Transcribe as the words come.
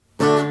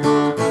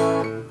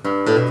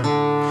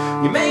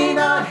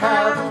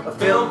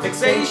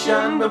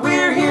station, but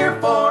we're here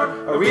for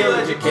a real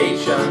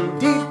education.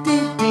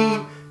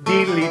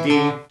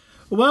 Dee-dee-dee,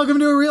 Welcome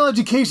to A Real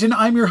Education.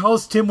 I'm your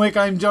host, Tim Wick.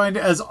 I'm joined,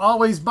 as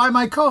always, by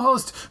my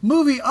co-host,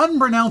 movie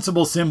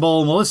unpronounceable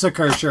symbol, Melissa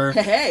Kirscher.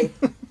 Hey.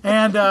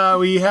 And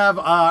we have,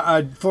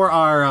 for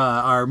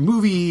our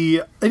movie,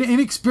 an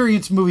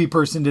inexperienced movie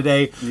person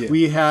today,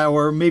 we have,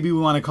 or maybe we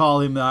want to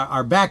call him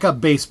our backup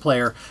bass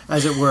player,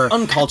 as it were.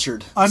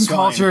 Uncultured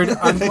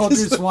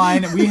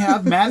swine. We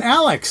have Matt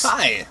Alex.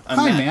 Hi,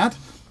 I'm Matt.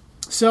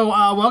 So,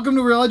 welcome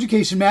to Real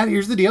Education, Matt.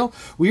 Here's the deal.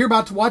 We are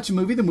about to watch a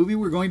movie. The movie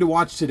we're going to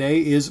watch today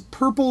is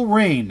Purple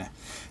Rain.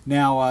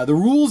 Now, the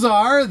rules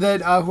are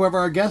that whoever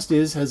our guest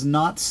is has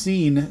not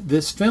seen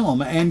this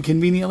film. And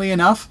conveniently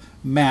enough,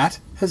 Matt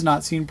has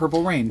not seen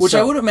Purple Rain. Which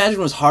I would imagine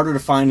was harder to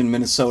find in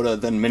Minnesota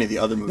than many of the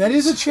other movies. That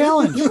is a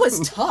challenge. It was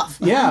tough.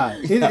 Yeah.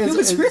 It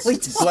was really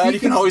tough. Glad you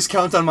can always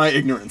count on my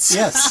ignorance.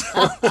 Yes.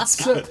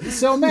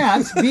 So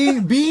Matt,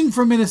 being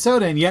from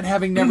Minnesota and yet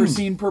having never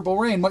seen Purple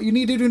Rain, what you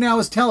need to do now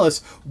is tell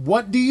us,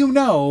 what do you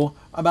know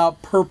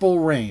about Purple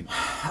Rain?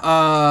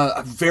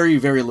 Very,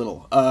 very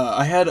little.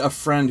 I had a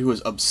friend who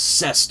was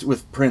obsessed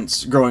with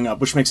Prince growing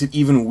up, which makes it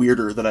even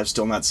weirder that I've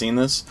still not seen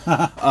this.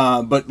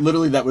 But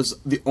literally that was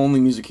the only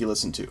music he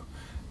listened to.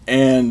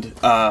 And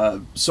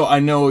so I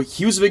know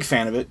he was a big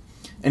fan of it,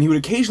 and he would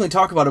occasionally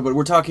talk about it, but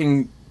we're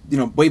talking,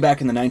 way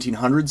back in the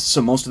 1900s,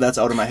 so most of that's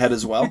out of my head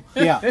as well.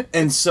 Yeah.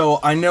 And so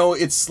I know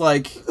it's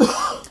like,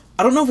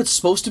 I don't know if it's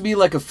supposed to be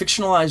like a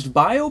fictionalized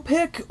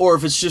biopic, or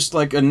if it's just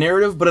like a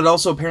narrative, but it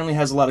also apparently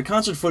has a lot of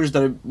concert footage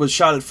that was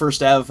shot at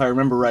First Ave, if I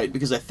remember right,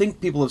 because I think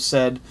people have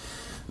said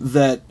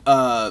that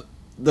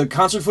the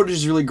concert footage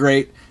is really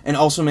great, and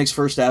also makes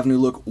First Avenue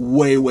look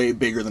way, way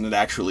bigger than it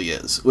actually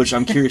is, which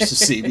I'm curious to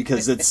see,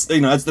 because it's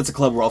that's a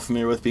club we're all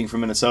familiar with, being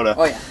from Minnesota.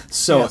 Oh yeah.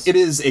 So Yes. It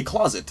is a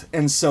closet,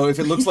 and so if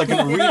it looks like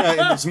an arena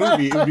in this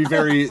movie,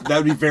 that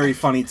would be very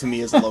funny to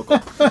me as a local.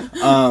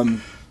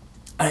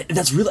 I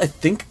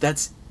think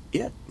that's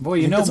it. Boy,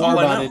 you know more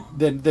about it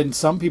than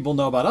some people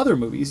know about other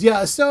movies.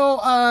 Yeah, so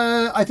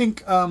I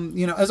think,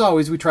 as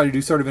always, we try to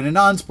do sort of in a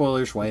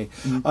non-spoilerish way,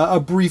 a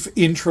brief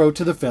intro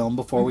to the film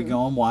before we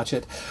go and watch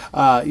it.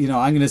 I'm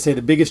going to say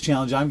the biggest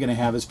challenge I'm going to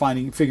have is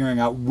figuring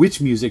out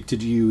which music to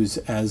use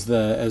as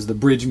the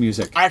bridge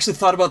music. I actually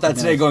thought about that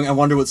today, going, I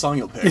wonder what song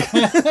you'll pick.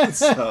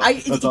 That's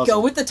awesome. Go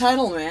with the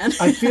title, man.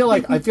 I feel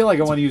like I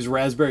want to use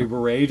Raspberry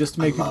Beret just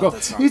to make people go,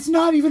 it's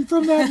not even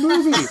from that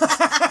movie.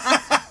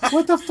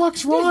 What the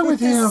fuck's wrong with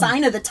him?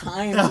 Sign of the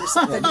times or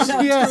something.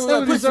 Yeah,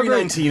 put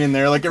 319 in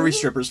there, like every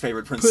stripper's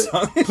favorite Prince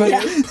song.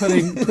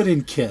 Put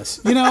in Kiss.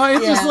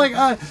 It's just like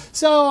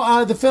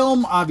the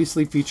film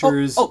obviously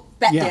features.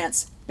 Bat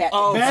Dance. Bat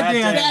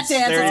Dance.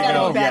 It's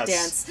gotta be Bat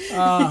Dance.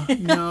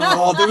 No.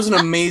 Oh, there was an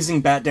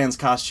amazing Bat Dance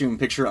costume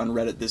picture on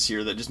Reddit this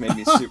year that just made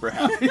me super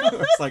happy.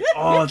 It's like,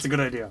 that's a good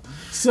idea.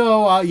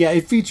 So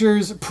it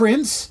features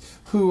Prince,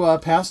 who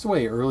passed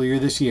away earlier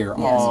this year.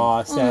 Yes.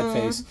 Aw, sad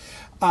face.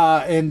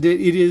 And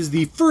it is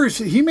the first.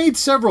 He made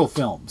several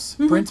films.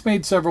 Prince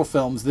made several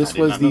films. This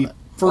was the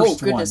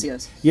first one.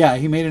 Yes. Yeah,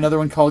 he made another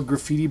one called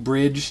Graffiti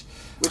Bridge,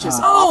 which is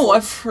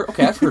I've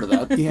heard of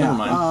that. yeah. Never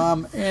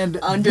mind. And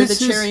Under the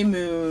Cherry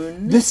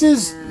Moon. This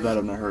is that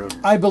I've not heard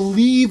of. I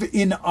believe,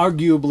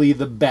 inarguably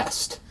the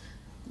best.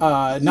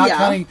 Not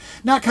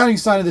counting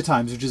Sign of the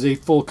Times, which is a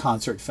full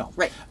concert film.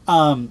 Right.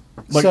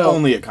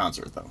 Only a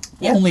concert though.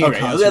 Yeah. Only Okay, a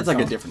concert that's like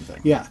film. a different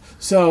thing. Yeah.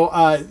 So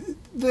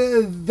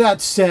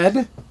that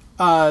said,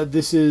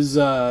 this is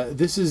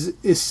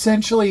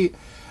essentially.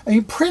 I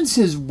mean, Prince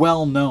is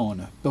well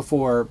known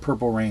before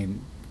Purple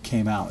Rain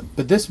came out,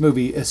 but this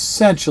movie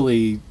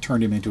essentially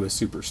turned him into a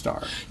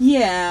superstar.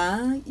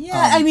 Yeah.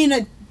 I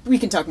mean, we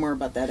can talk more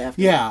about that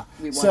after. Yeah.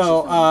 We watch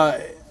So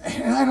the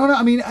film. I don't know.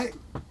 I mean,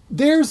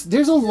 there's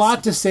a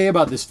lot to say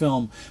about this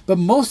film, but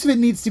most of it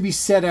needs to be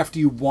said after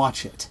you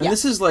watch it. And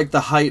this is like the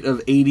height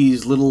of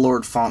 80s Little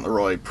Lord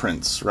Fauntleroy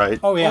Prince,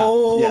 right? Oh yeah.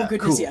 Oh Yeah,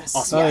 goodness, cool. yes.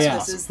 Awesome. Yes, Yeah.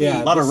 this is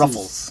Yeah. A lot of This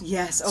ruffles.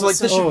 Yes. So like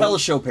the Chappelle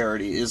Show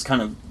parody is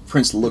kind of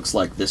Prince looks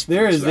like this.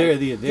 There Prince,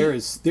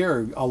 there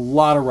are a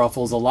lot of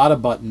ruffles, a lot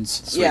of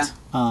buttons. Sweet.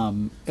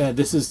 Yeah.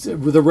 This is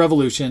the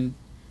Revolution.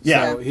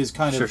 Yeah. So his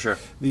kind of, Sure.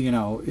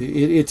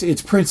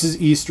 It's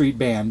Prince's E Street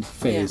Band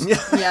phase.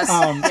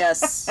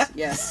 Yes.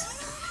 Yes.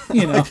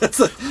 That's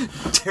a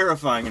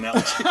terrifying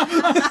analogy.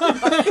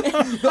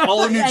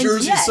 All of New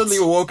Jersey suddenly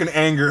awoke in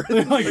anger.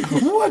 Like,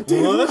 what,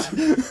 dude?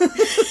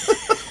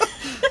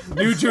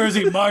 New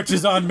Jersey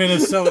marches on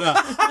Minnesota.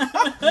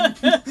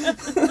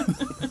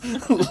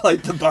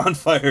 Light the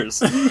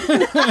bonfires.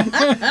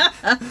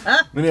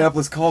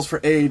 Minneapolis calls for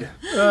aid.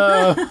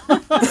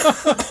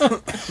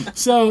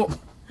 So,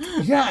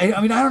 yeah,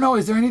 I mean, I don't know.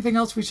 Is there anything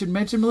else we should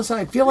mention, Melissa?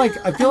 I feel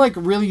like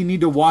really you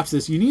need to watch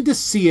this. You need to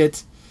see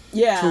it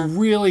to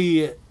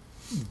really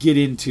get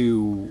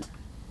into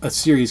a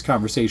serious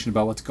conversation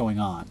about what's going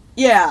on.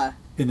 Yeah.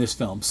 In this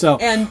film. So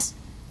and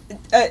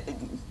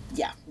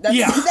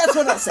that's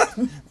what I'll say.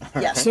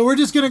 Yes. So we're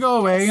just going to go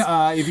away.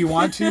 If you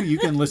want to, you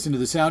can listen to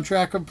the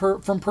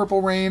soundtrack from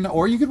Purple Rain,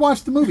 or you could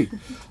watch the movie.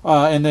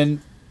 And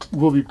then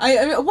we'll be.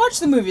 I watched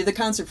the movie. The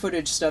concert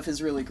footage stuff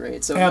is really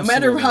great. So no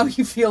matter Absolutely. how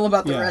you feel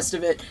about the Yeah. rest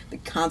of it, the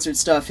concert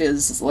stuff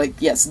is like,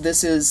 yes,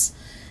 this is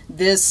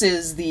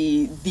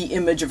the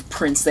image of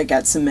Prince that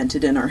got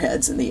cemented in our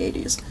heads in the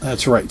 80s.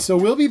 That's right. So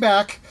we'll be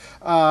back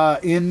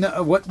in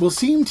what will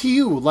seem to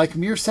you like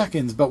mere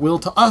seconds, but will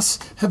to us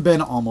have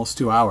been almost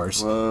 2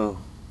 hours. Whoa.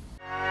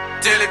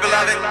 Dearly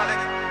beloved,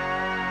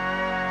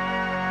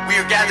 we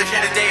are gathered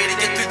here today to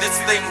get through this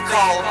thing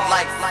called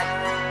life.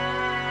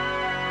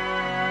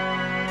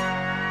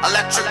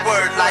 Electric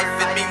word, life,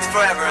 it means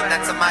forever, and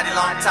that's a mighty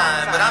long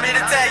time. But I'm here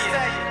to tell you,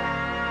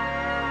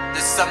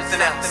 there's something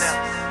else.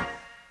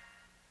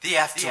 The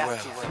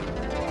afterworld.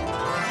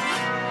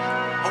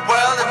 A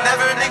world of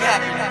never-ending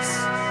happiness.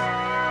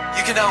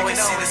 You can always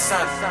see the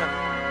sun,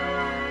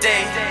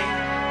 day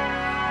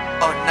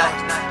or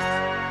night.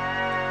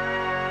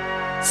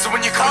 So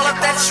when you call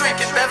up that shrink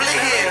in Beverly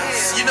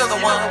Hills, you know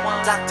the one,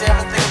 Doctor,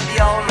 everything will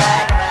be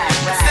alright.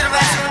 Instead of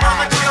asking how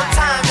much of your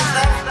time is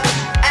left,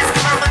 ask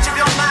him how much of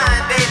your mind,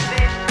 baby.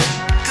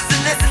 Cause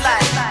in this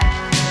life,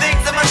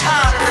 things are much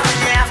harder than in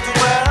the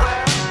afterworld.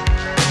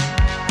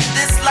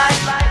 This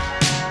life,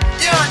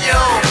 you're on your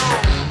own.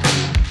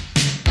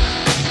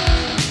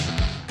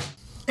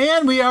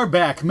 And we are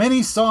back.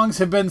 Many songs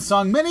have been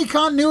sung. Many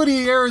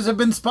continuity errors have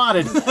been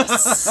spotted.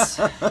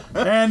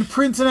 And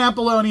Prince and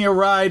Apollonia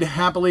ride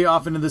happily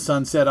off into the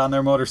sunset on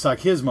their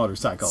motorcycle. His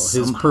motorcycle.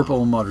 His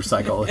purple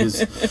motorcycle.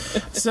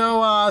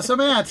 So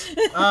Matt,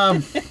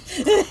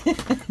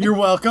 you're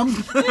welcome.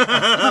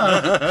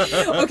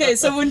 Okay,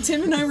 so when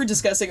Tim and I were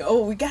discussing,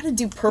 we got to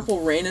do Purple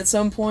Rain at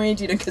some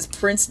point, because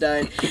Prince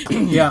died.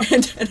 Yeah.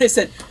 And I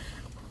said,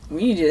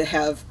 we need to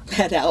have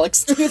Matt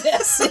Alex do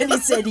this. And he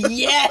said,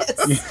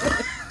 yes.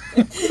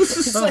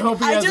 It's I hope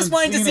he I just hasn't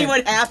wanted to seen see it.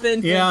 what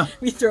happened Yeah. when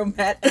we throw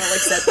Matt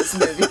Alex at this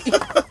movie.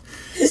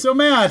 So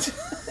Matt,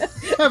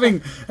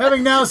 having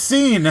now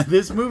seen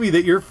this movie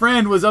that your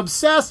friend was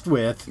obsessed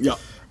with, Yeah.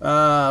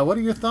 what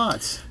are your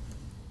thoughts?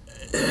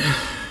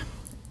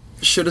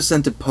 Should have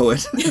sent a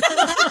poet.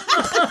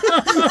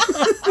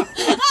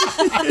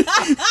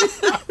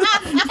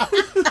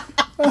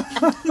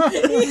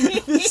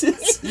 This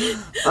is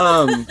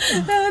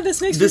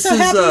This makes me this so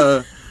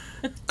is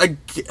happy.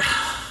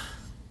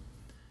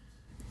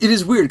 it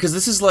is weird because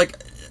this is like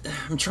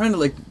I'm trying to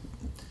like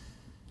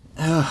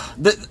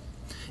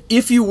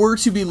if you were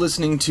to be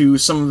listening to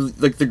some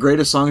of like the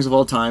greatest songs of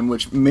all time,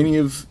 which many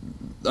of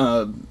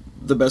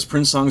the best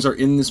Prince songs are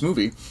in this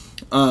movie,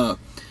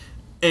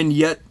 and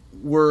yet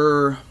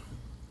we're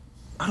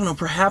I don't know,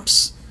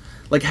 perhaps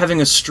like having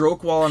a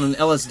stroke while on an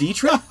LSD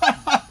trip.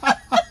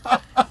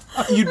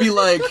 You'd be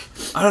like,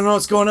 I don't know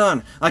what's going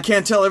on. I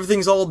can't tell.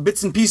 Everything's all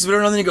bits and pieces of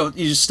it. And then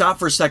you just stop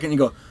for a second and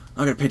you go,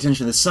 I gotta pay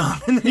attention to this song.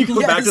 And then you go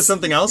back to Yes.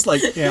 something else.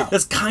 Like, Yeah.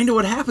 that's kind of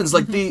what happens.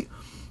 Like, we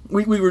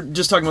were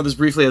just talking about this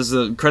briefly as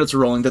the credits were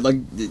rolling, that,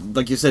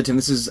 like you said, Tim,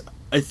 this is,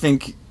 I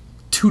think,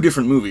 two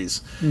different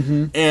movies.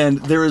 Mm-hmm. And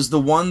there is the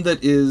one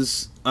that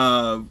is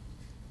an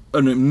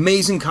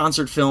amazing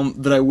concert film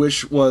that I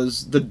wish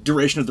was the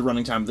duration of the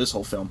running time of this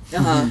whole film.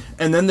 Uh-huh.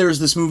 And then there's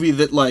this movie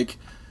that, like,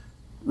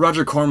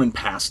 Roger Corman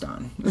passed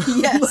on.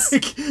 Yes.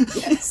 Like,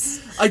 Yes.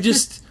 I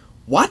just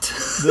what?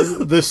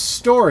 The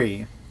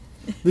story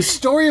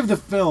of the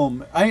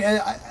film,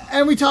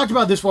 and we talked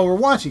about this while we're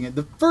watching it.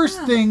 The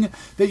first thing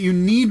that you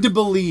need to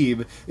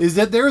believe is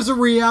that there is a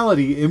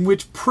reality in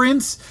which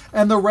Prince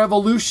and the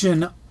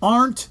Revolution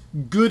aren't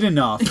good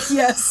enough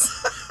Yes.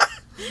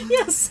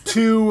 Yes.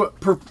 to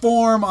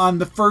perform on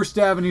the First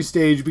Avenue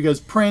stage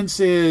because Prince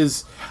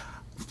is,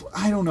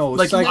 I don't know,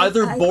 Like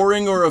either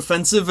boring or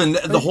offensive, and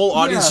the whole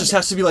audience yeah. just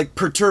has to be like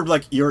perturbed,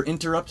 like you're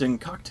interrupting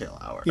cocktail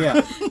hour. yeah.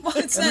 Well,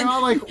 it's And they're not,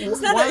 all like, it's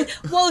not why?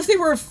 well, if they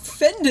were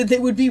offended, they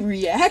would be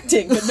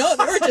reacting. But no,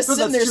 they were just No,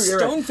 sitting that's there true, you're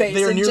right. stone-faced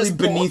They are and nearly just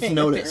beneath boring,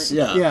 notice.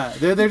 apparently. Yeah.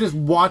 Yeah, they're just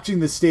watching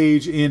the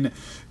stage in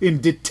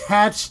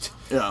detached.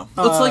 Yeah.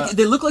 It's like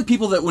they look like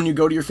people that when you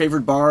go to your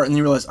favorite bar and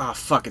you realize,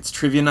 fuck, it's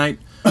trivia night.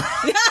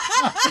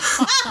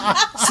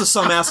 So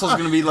some asshole's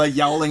gonna be like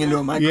yowling into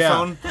a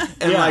microphone,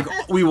 and Yeah.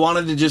 like we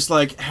wanted to just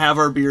like have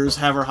our beers,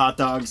 have our hot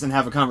dogs, and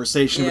have a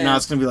conversation, but Yeah. now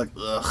it's gonna be like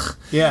ugh.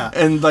 Yeah.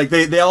 And like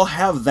they all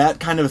have that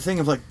kind of a thing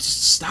of like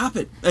just stop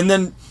it, and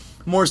then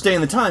Morris Day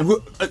and the Time,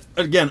 who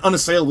again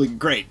unassailably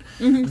great,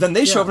 then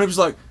they show up and it's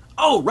like,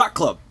 oh, rock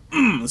club.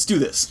 Let's do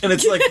this. And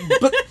it's like,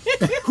 but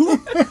who?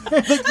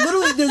 Like,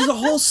 literally, there's a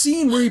whole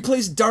scene where he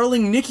plays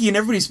Darling Nikki and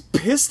everybody's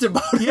pissed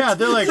about it. Yeah,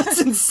 they're like, That's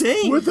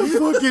insane. what the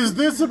fuck is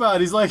this about?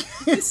 He's like,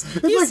 it's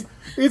like,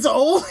 it's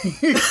only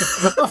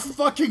a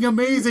fucking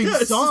amazing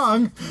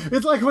song.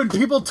 It's like when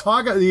people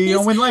talk,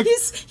 when like.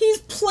 he's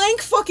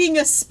plank fucking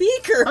a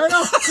speaker. I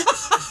know.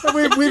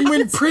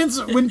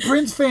 when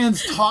Prince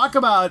fans talk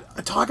about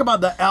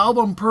the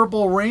album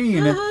Purple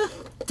Rain,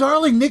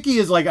 Darling Nikki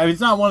is like, I mean, it's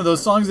not one of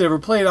those songs that ever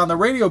played on the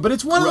radio, but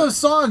it's one of those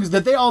songs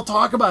that they all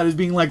talk about as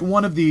being like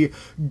one of the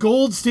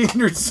gold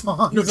standard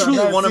songs. No, on truly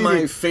that one of CD.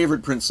 my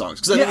favorite Prince songs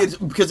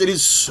because it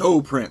is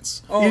so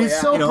Prince. Oh, It is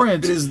yeah. so You know,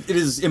 Prince. it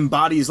is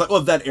embodies like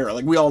of that era.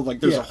 Like we all like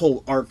there's Yeah. a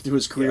whole arc to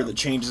his career Yeah. that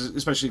changes,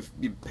 especially if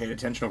you paid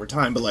attention over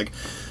time. But like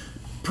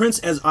Prince,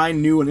 as I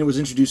knew when it was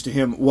introduced to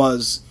him,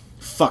 was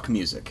fuck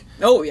music.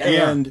 Oh yeah.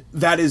 And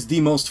that is the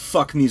most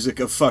fuck music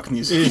of fuck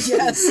music.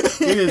 Yes.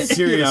 It is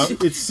serious. You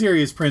know? It's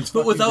serious Prince.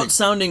 But fuck without music.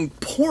 sounding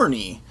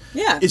porny.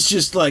 Yeah. It's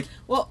just like,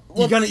 Well,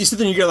 you sit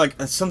there and you get like,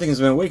 something has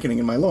been awakening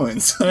in my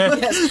loins.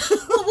 yes.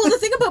 Well, the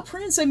thing about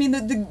Prince, I mean,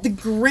 the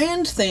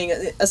grand thing,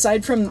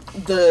 aside from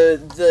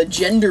the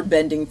gender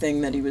bending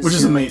thing that he was Which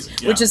is doing, amazing,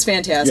 yeah. which is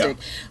fantastic,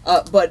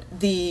 but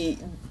the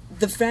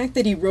fact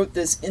that he wrote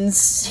this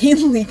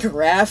insanely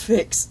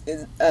graphic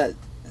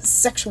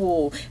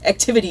sexual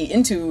activity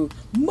into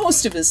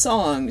most of his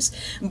songs,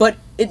 but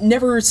it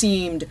never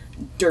seemed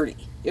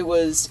dirty. It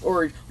was,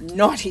 or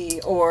naughty,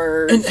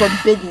 or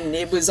forbidden.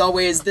 It was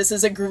always, this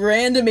is a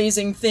grand,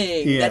 amazing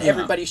thing that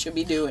everybody should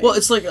be doing. Well,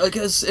 it's like,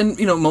 and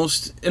you know,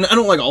 and I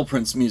don't like all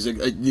Prince music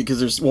because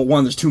there's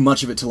too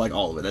much of it to like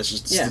all of it. That's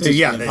just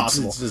statistically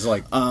impossible. It's just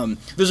like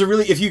there's a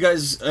really, if you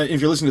guys,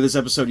 if you're listening to this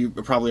episode, you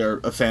probably are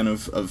a fan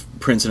of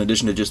Prince in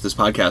addition to just this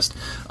podcast.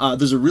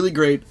 There's a really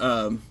great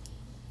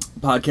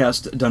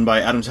podcast done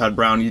by Adam Todd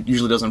Brown. He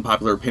usually does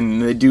Unpopular Opinion.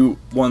 They do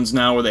ones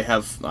now where they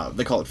have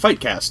they call it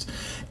Fightcast,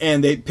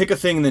 and they pick a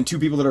thing and then two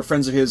people that are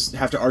friends of his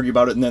have to argue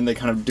about it, and then they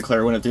kind of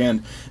declare a win at the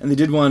end. And they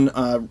did one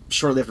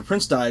shortly after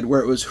Prince died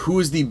where it was, who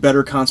is the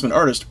better consummate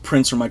artist,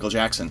 Prince or Michael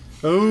Jackson?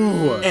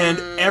 ooh. And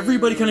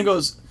everybody kind of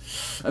goes,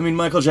 I mean,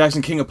 Michael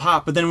Jackson, king of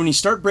pop. But then when you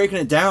start breaking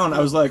it down, I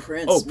was like,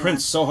 Prince, oh, man.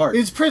 Prince, so hard.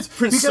 It's Prince.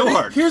 Prince Because so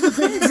hard. Here's the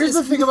thing. Here's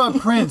the thing about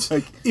Prince.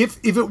 If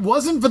it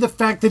wasn't for the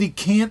fact that he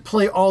can't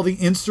play all the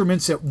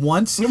instruments at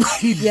once,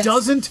 he Yes.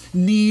 doesn't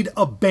need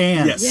a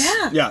band. Yes.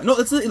 Yeah. Yeah. No,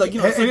 it's like,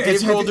 you know, it's like Dave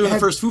Grohl doing the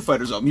first Foo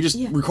Fighters album. You just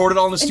record it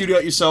all in the studio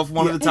at yourself,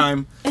 one at a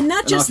time. And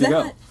not just off you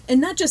go. that.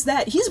 And not just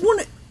that. He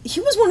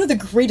was one of the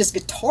greatest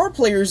guitar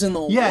players in the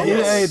world. Yeah,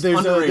 there's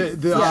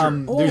Underrated. there's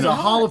Oh, a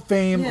Hall of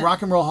Fame, yeah.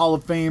 Rock and Roll Hall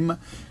of Fame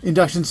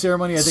induction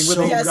ceremony. I think So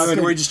with good,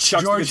 where he just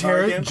chucks the guitar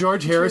again.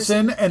 George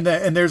Harrison, and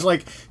there's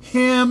like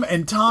him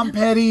and Tom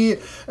Petty,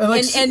 and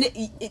like And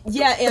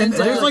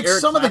there's like Eric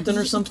some of Clapton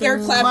the or something.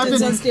 Eric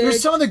Clapton's on stage.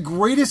 There's some of the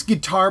greatest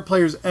guitar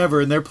players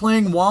ever, and they're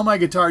playing "While My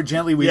Guitar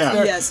Gently Weeps." Yeah.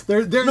 They're, Yes.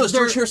 they're, No, it's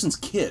they're- George Harrison's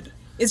kid.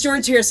 It's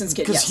George Harrison's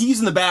kid. Because Yes. he's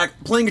in the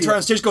back playing guitar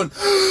on stage going,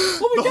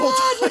 Oh my the whole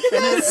God, look at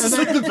time. this. It's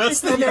like the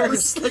best thing ever.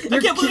 It's like, I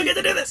can't believe I get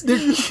to do this.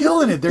 They're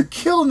killing it. They're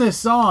killing this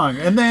song.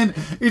 And then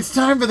it's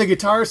time for the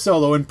guitar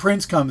solo, and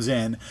Prince comes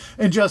in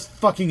and just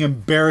fucking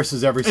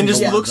embarrasses every And single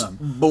just one looks of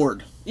them.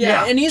 bored.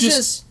 Yeah, Yeah, and he's just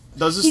just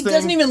does his he thing.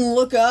 doesn't even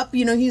look up.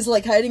 You know, he's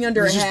like hiding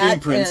under He's a just hat. being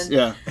Prince. And,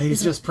 Yeah.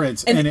 He's just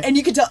Prince. And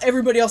you can tell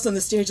everybody else on the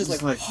stage is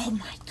like, like- oh my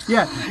God.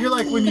 yeah, you're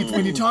like when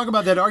you talk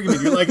about that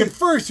argument, you're like at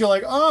first you're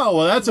like, oh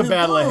well, that's a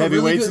battle of Oh,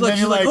 heavyweights, really good. and then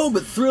you're like, oh,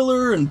 but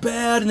Thriller and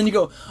Bad, and then you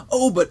go,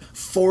 oh, but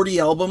 40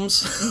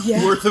 albums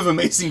Yeah. worth of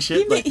amazing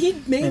shit. He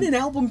made an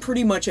album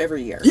pretty much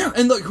every year. yeah,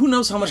 and like, who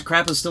knows how much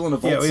crap is still in a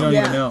vault Yeah, we don't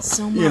somewhere. even know.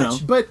 so much. You know.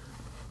 but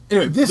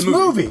Anyway, this the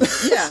movie.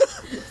 Yeah.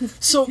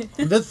 So,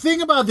 The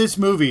thing about this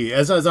movie,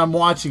 as I'm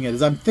watching it,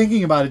 as I'm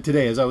thinking about it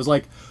today, as I was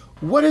like,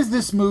 what is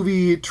this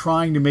movie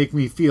trying to make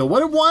me feel?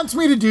 What it wants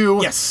me to do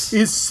Yes.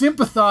 is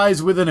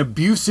sympathize with an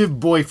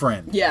abusive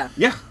boyfriend. Yeah.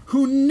 yeah.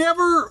 Who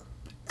never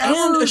And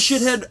ever a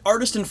shithead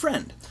artist and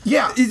friend.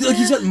 Yeah.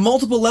 He's got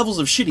multiple levels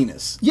of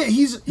shittiness. Yeah,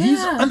 he's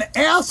Yeah. an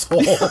asshole.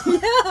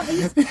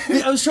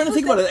 I was trying to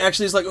think about it,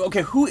 actually. It's like,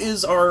 okay,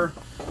 who's our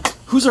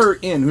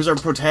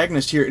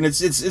protagonist here? And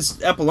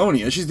it's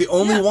Apollonia. She's the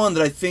only Yeah. one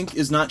that I think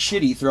is not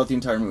shitty throughout the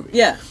entire movie.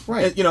 Yeah.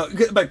 Right. And, you know,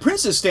 by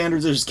Prince's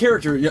standards, there's his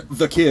character,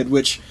 the kid,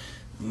 which...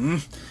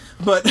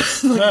 but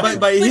like,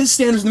 by his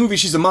standards in the movie,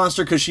 she's a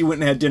monster because she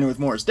went and had dinner with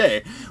Morris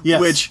Day. Yes.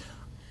 Which...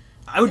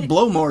 I would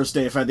blow Morris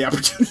Day if I had the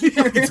opportunity.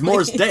 It's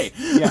Morris Day.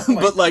 Yeah.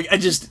 But, like,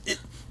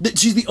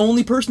 she's the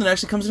only person that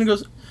actually comes in and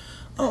goes...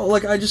 Oh,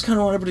 like, I just kind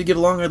of want everybody to get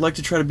along. I'd like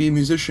to try to be a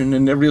musician.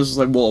 And everybody else is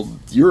like, well,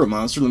 you're a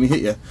monster. Let me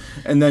hit you.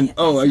 And then,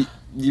 are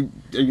you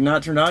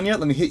not turned on yet?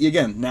 Let me hit you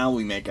again. Now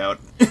we make out.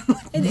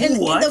 And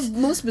What? the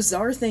most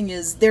bizarre thing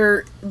is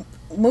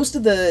most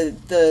of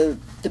the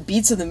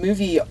beats of the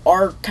movie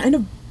are kind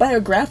of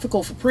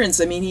biographical for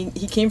Prince. I mean,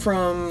 he came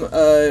from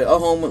a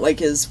home like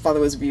his father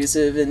was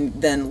abusive and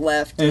then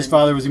left. And his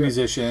father was a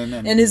musician.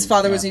 And his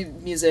father was a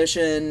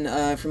musician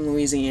from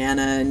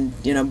Louisiana,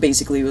 and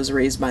basically was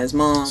raised by his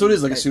mom. So it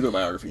is like a But-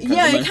 pseudo-biography. Yeah,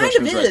 My it kind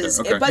impression of right there. is.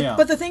 Okay. But Yeah.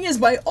 but the thing is,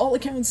 by all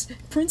accounts,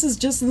 Prince is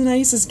just the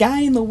nicest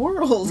guy in the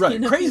world. Right, you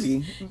know?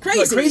 crazy. Crazy.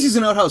 Like, crazy's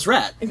an outhouse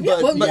rat.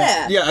 well,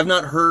 yeah. Yeah, I've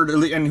not heard,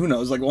 and who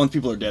knows, like, once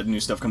people are dead, new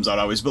stuff comes out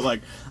always, but, like,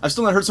 I've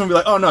still not heard someone be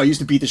like, oh, no, I used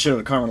to beat the shit out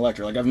of Carmen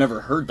Electra. Like, I've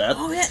never heard that.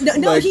 Oh yeah,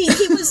 no, Like- he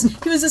was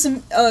this,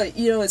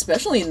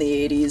 especially in the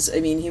 '80s. I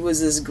mean, he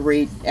was this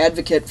great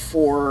advocate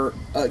for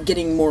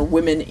getting more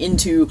women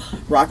into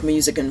rock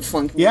music and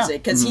funk Yeah.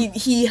 music because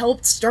he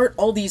helped start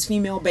all these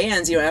female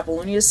bands.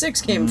 Apollonia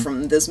 6 came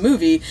from this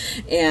movie,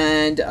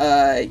 and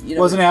It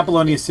wasn't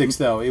Apollonia 6,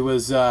 though. It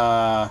was,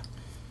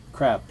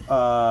 crap.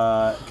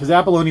 Because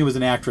Apollonia was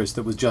an actress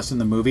that was just in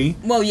the movie.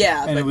 well,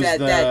 yeah, And but it was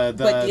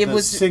but it the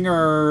was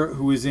singer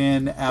who was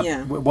in...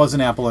 Yeah. It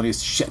wasn't Apollonia.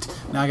 Shit.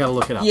 Now I gotta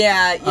look it up.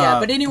 yeah,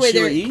 but anyway,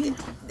 Sheila there. E?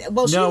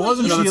 well, No, it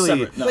wasn't No, that's Sheely.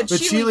 separate. No. But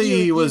Sheely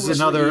he was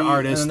another really-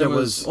 artist And that there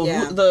was. well,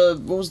 Yeah.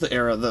 what was the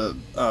era?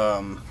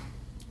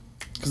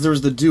 Because there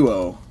was the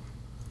duo.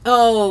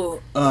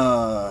 Oh,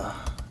 I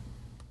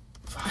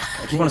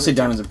keep want to say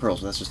Diamonds and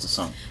Pearls, but that's just a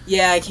song.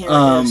 yeah, I can't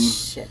remember. Um,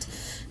 Shit.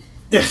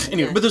 Yeah,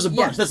 anyway, but there's a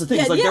bunch. Yeah. That's the thing.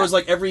 Yeah, It's like yeah. there was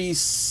like every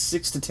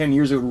 6 to 10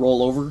 years it would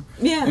roll over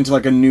Yeah. into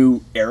like a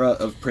new era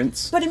of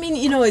Prince. But I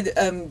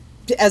mean,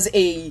 as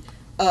a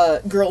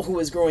girl who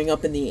was growing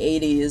up in the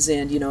 '80s,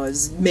 and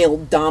as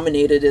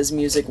male-dominated as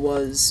music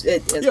was,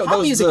 as Yeah,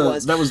 pop music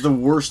was, that was the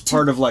worst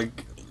part of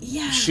like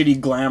yeah.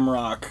 shitty glam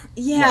rock.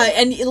 Yeah, Like,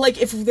 and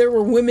like if there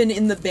were women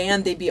in the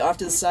band, they'd be off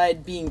to the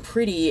side being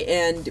pretty,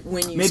 and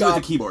when you maybe saw,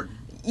 with a keyboard.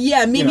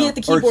 yeah, maybe you know, at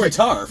the keyboard, or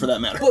guitar for that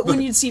matter. but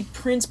when you'd see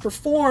Prince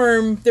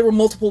perform, there were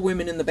multiple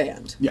women in the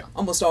band. Yeah.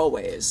 almost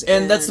always.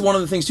 And that's one of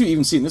the things too. You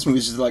even see in this movie,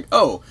 is just like,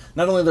 oh,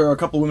 not only there are a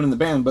couple women in the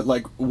band, but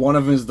like one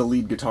of them is the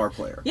lead guitar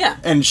player. Yeah.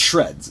 and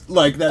shreds.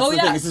 Like that's Oh, the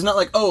yeah. thing. It's not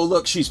like, oh,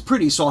 look, she's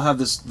pretty, so I'll have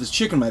this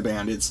chick in my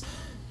band. It's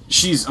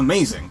she's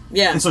amazing.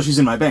 Yeah. and so she's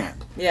in my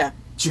band. Yeah,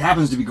 She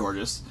happens to be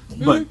gorgeous,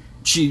 but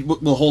she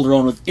will hold her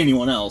own with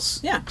anyone else.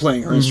 Yeah.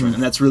 playing her instrument,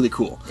 and that's really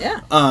cool. yeah.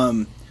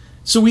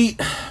 So we.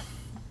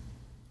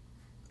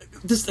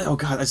 This oh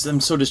god, I'm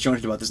so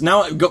disjointed about this.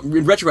 Now,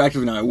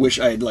 retroactively now, I wish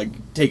I had like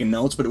taken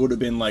notes, but it would have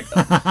been like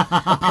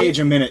a page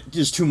a minute,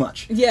 just too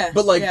much. Yeah,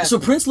 But like, yeah. so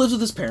Prince lives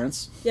with his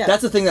parents. Yeah.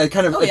 That's the thing that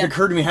kind of Oh, yeah.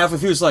 occurred to me halfway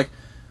through. It's like,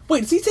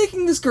 wait, is he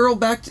taking this girl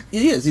back?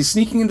 He is. He's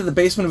sneaking into the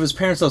basement of his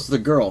parents' house with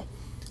a girl.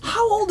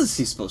 How old is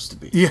he supposed to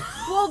be? Yeah.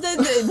 Well,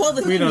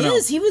 the thing don't know.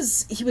 is, he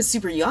was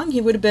super young.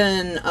 He would have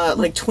been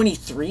like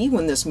 23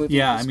 when this movie.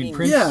 Yeah, was I mean, being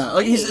Prince- Yeah,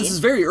 like this made. is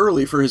very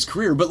early for his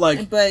career, but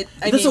like, But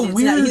I that's mean, a it's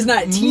weird. not, he's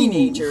not a move.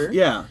 teenager.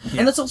 Yeah.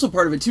 And that's also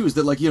part of it too. Is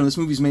that like this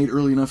movie's made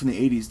early enough in the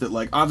 '80s that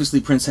like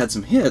obviously Prince had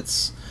some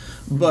hits,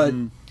 but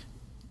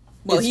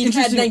Well, It's he had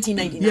interesting-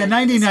 1999. Yeah,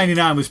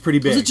 1999 was pretty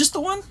big. was it just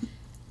the one,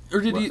 or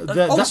did he?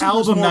 the oh, so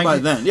album more by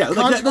 90 then? Yeah, like,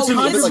 that's what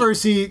I mean,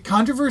 but, like,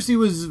 controversy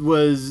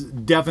was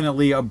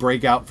definitely a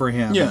breakout for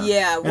him. Yeah.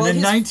 Yeah, And well, then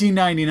his-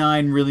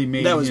 1999 really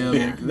made That was him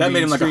big. That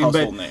made him like a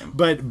mainstream, household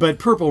name. But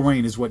Purple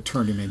Rain is what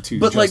turned him into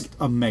But, just like,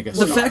 a mega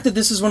the fact that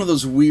this is one of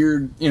those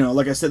weird,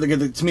 like I said,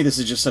 like, to me this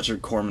is just such a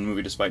Corman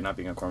movie, despite not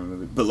being a Corman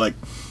movie. But like,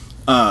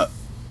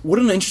 what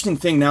an interesting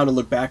thing now to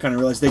look back on and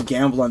realize they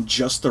gambled on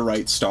just the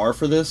right star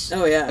for this.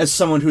 Oh, yeah. As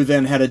someone who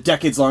then had a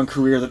decades-long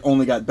career that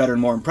only got better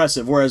and more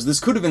impressive, whereas this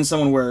could have been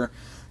someone where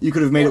you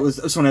could have made it with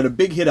someone had a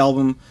big hit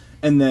album,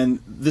 and then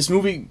this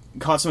movie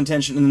caught some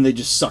attention, and then they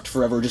just sucked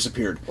forever,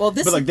 disappeared. Well,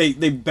 this- but like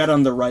they bet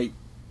on the right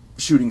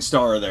shooting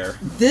star there.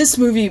 This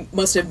movie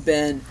must have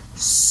been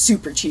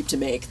super cheap to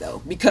make,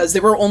 though, because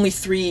there were only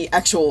 3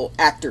 actual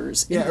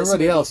actors. In Yeah, this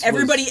everybody movie. else was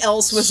Everybody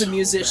else was a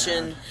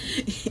musician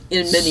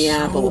in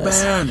Minneapolis.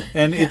 So bad.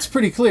 and it's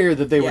pretty clear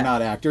that they were Yeah.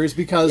 not actors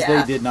because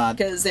Yeah, they did not.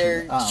 because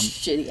they're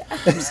shitty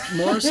actors.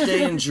 Morris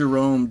Day and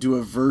Jerome do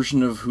a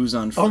version of Who's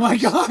on First. Oh my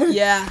god!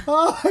 Yeah.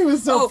 Oh, it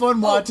was so Oh, fun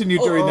oh, watching you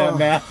during that,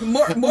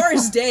 Matt.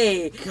 Morris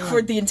Day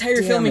for the entire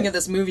damn filming it. of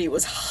this movie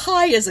was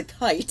high as a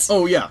kite.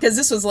 Oh, yeah. because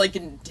this was like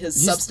in his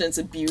substance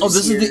abuse. Oh,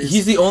 this years.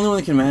 he's the only one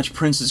that can match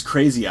Prince's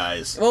crazy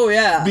eyes. Oh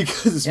yeah.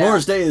 Because Yeah.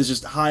 Morris Day is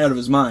just high out of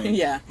his mind.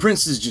 Yeah.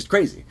 Prince is just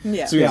crazy.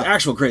 Yeah. So he has Yeah.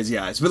 actual crazy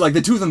eyes. But like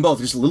the two of them both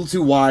are just a little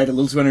too wide, a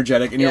little too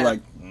energetic, and Yeah. you're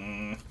like,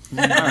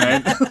 all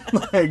right.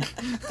 Like,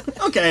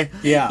 okay.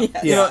 Yeah, Yeah.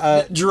 yeah. You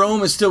know,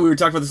 Jerome is still, we were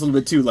talking about this a little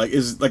bit too, like,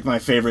 is like my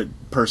favorite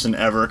person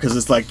ever, because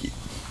it's like,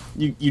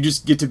 you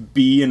just get to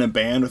be in a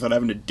band without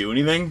having to do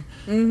anything.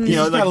 Mm-hmm. you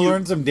just like, gotta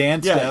learn some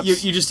dance Yeah,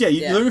 steps. you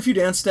Yeah. learn a few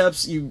dance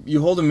steps.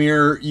 You hold a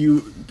mirror.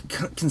 You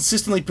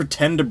consistently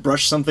pretend to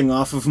brush something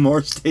off of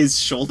Morris Day's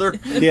shoulder.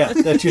 yeah,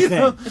 that's your You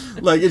know?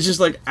 thing. Like it's just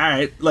like all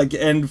right, like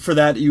and for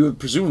that you would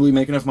presumably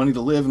make enough money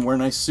to live and wear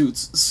nice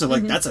suits. So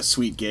like that's a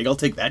sweet gig. I'll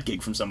take that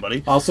gig from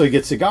somebody. Also, he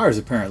gets cigars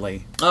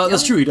apparently.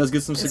 That's true. He does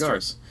get some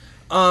cigars.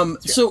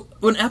 So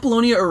when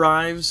Apollonia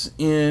arrives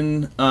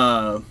in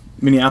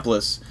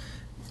Minneapolis,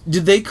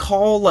 did they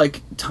call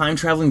like time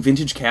traveling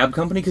vintage cab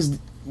company? Because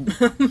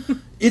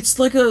it's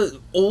like a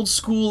old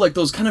school, like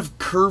those kind of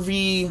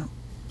curvy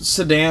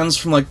sedans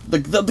from like the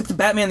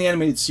Batman the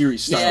Animated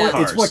Series style Yeah.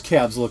 cars. It's what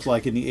cabs looked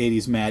like in the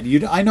 80s, Matt.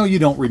 I know you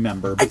don't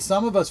remember, but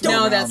some of us No,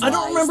 remember. that's I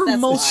don't remember That's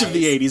most of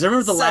the lies. 80s. I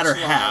remember the Such latter lies.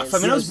 half. I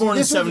mean, I was born in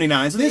This was-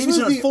 '79, so the this 80s was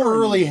are not the foreign.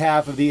 early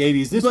half of the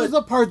 80s. This But- was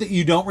the part that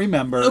you don't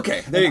remember.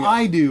 Okay, there you and go.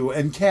 I do,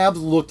 and cabs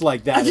looked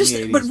like that I just, in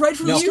the 80s. but right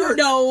from the No. start,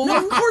 No.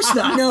 of course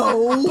not.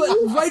 No.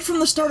 But right from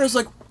the start, I was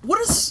like, what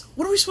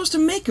are we supposed to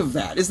make of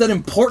that? Is that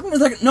important?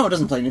 It's like, no, it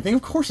doesn't play anything.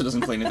 Of course, it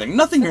doesn't play anything.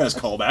 Nothing here has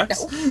callbacks.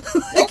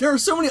 Like, there are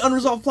so many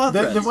unresolved plot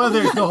threads.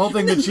 There's the whole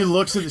thing that she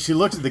looks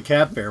at the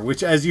cab fare,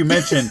 which, as you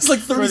mentioned, It's like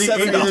for the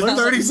 $37.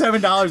 80s, it's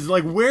 $37.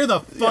 Like, where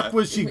the fuck Yeah.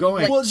 was she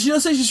going? Well, she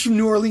does say she's from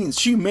New Orleans.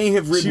 She may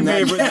have ridden She may that.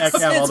 have ridden that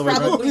cab all the way It's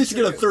back. probably At least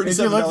get a And she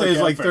 $37 looks at it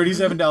as like cab fare.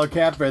 $37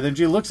 cab fare. Then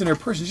she looks in her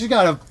purse and she's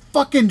got a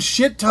fucking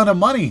shit ton of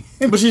money.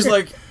 But she's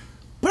like,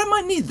 but I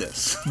might need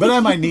this. But I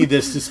might need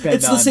this to spend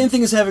It's on. the same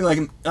thing as having like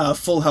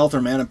full health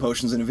or mana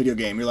potions in a video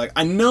game. You're like,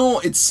 I know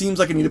it seems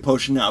like I need a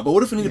potion now, but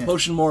what if I need a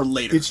potion more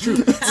later? It's true.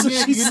 So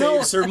she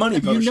saves her money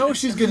potion. You know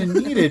she's going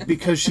to need it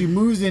because she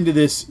moves into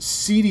this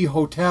seedy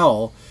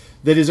hotel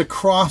that is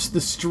across the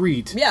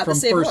street Yeah, the from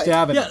Savoy. First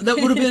Avenue. Yeah, that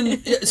would have been.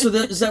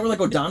 Is that where like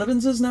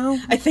O'Donovan's is now?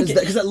 I think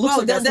because that looks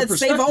like that's the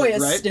perspective, Savoy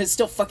is, right? is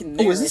still fucking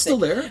there. Oh, is it I still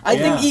think. there? I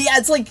Yeah. think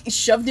it's like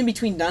shoved in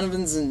between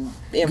Donovan's and.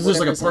 Because there's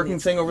like a parking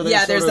thing over there. Yeah,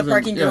 sort there's the of,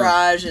 parking and-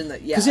 garage and the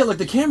Because like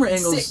the camera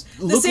angles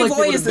the look like they Savoy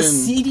would is have the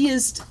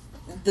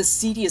been.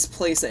 seediest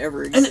place that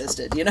ever And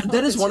existed. You know,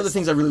 that is It's one of the just-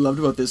 things I really loved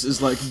about this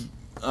is like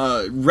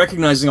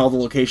recognizing all the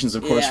locations,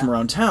 of course, Yeah. from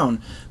around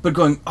town, but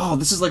going, oh,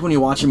 this is like when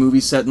you watch a movie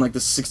set in like the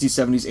 60s,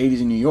 70s,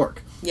 80s in New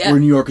York, Yeah. where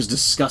New York is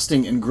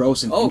disgusting and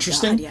gross and Oh,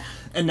 interesting. God, yeah.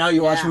 And now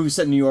you watch Yeah. a movie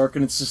set in New York,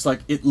 and it's just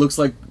like it looks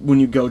like when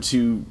you go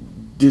to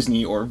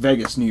Disney or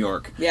Vegas, New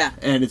York. Yeah.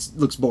 And it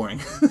looks boring.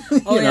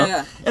 you Oh, know?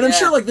 yeah. And I'm Yeah.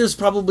 sure like there's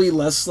probably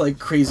less like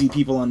crazy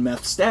people on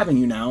meth stabbing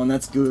you now, and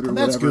that's good or And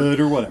that's whatever. good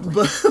or whatever.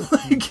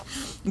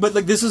 But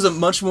like this is a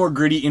much more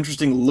gritty,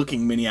 interesting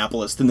looking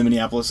Minneapolis than the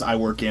Minneapolis I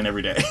work in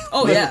every day.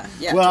 Oh yeah,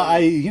 yeah. well,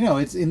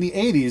 totally. it's in the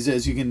 80s,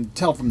 as you can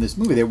tell from this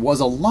movie, there was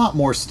a lot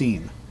more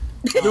steam.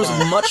 There was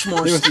much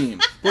more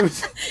steam. There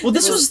was, Well,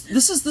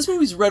 this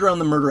movie's right around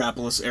the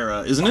Murderopolis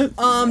era, isn't it?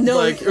 No,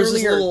 like, or is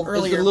this earlier.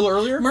 is it a little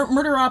earlier?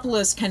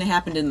 Murderopolis kind of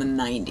happened in the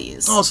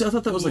 90s. Oh, see, I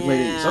thought that was like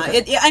late 80s.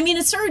 Okay. I mean,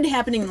 it started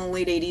happening in the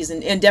late 80s,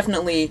 and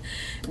definitely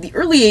the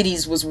early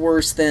 80s was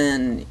worse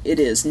than it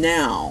is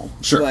now.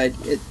 Sure. But,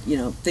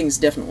 things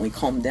definitely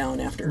calmed down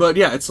after. But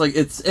yeah, it's like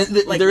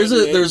Like there's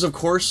 98. there's of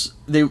course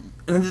and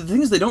the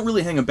thing is they don't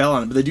really hang a bell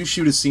on it, but they do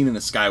shoot a scene in a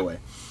Skyway,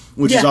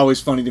 which is Yeah. always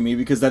funny to me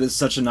because that is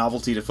such a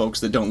novelty to folks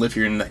that don't live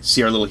here and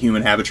see our little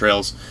human habit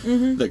trails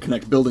Mm-hmm. that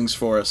connect buildings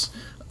for us.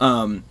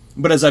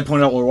 But as I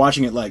pointed out while we're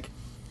watching it, like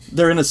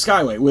they're in a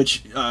Skyway,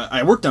 which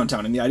I work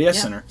downtown in the IDS Yeah.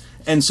 Center,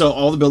 and so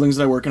all the buildings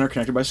that I work in are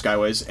connected by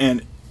Skyways,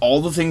 and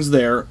all the things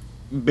there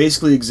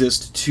basically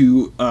exist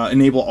to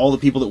enable all the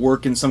people that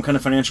work in some kind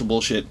of financial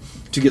bullshit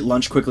to get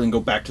lunch quickly and go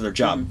back to their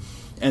job.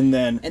 And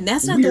then and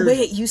that's not weird- the way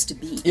it used to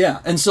be. Yeah,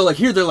 and so like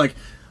here they're like,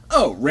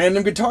 oh,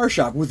 random guitar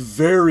shop with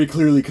very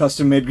clearly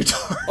custom made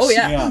guitars. Oh,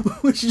 yeah. Yeah.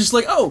 Which is just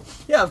like, oh,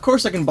 yeah, of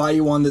course I can buy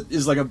you one that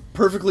is like a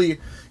perfectly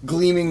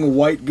gleaming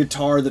white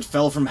guitar that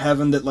fell from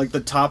heaven, that like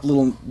the top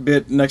little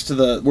bit next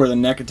to where the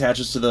neck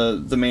attaches to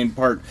the main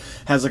part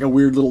has like a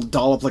weird little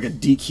dollop, like a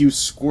DQ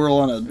squirrel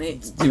on a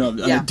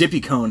Yeah. a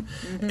dippy cone.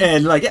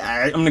 And like,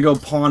 yeah, I'm gonna go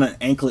pawn an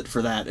anklet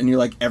for that, and you're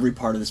like, every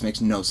part of this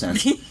makes no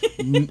sense.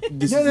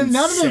 This is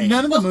insane.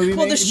 none of the movie.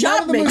 Well, the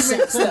shot makes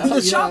sense, though.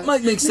 The shot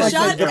might make The sense.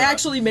 shot but-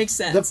 actually makes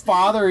sense.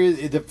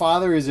 The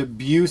father is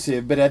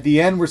abusive, but at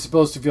the end we're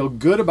supposed to feel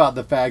good about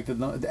the fact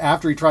that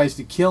after he tries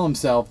to kill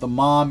himself, the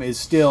mom is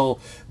still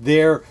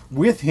there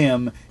with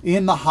him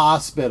in the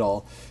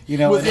hospital. with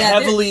and-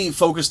 heavily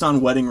focused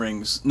on wedding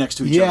rings next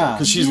to each other, Yeah.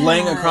 because she's Yeah,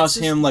 laying across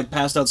it's just- him like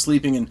passed out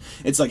sleeping, and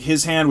it's like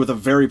his hand with a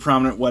very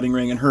prominent wedding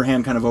ring and her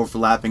hand kind of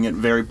overlapping it,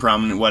 very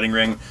prominent wedding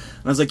ring.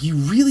 And I was like, you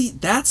really,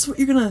 that's what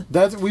you're gonna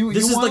that's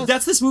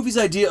that's this movie's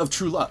idea of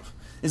true love,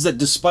 is that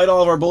despite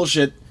all of our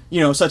bullshit,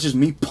 such as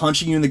me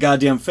punching you in the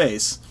goddamn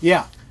face,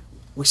 yeah.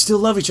 we still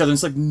love each other. And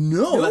it's like,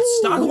 no, that's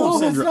Stockholm no, that's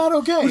syndrome. not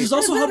okay. Which is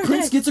also That's how not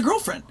Prince okay. gets a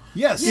girlfriend.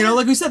 Yes.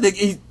 Like we said,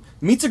 he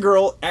meets a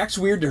girl, acts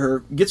weird to her,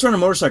 gets her on a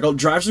motorcycle,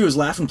 drives her to his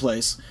laughing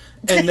place,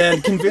 and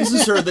then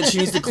convinces her that she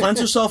needs to cleanse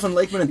herself in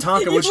Lake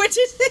Minnetonka, which Which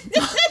is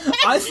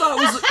I thought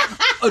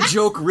was a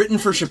joke written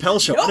for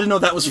Chappelle's show. I didn't know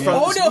that was from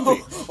Oh, this no.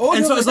 movie. Oh,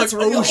 and no, so I was like, that's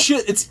real. oh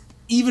shit, it's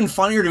even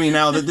funnier to me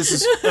now that this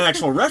is an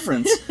actual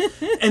reference.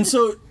 And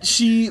so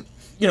she,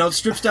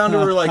 strips down to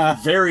her like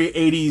very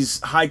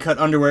 80s high cut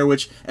underwear,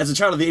 which as a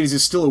child of the 80s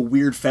is still a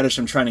weird fetish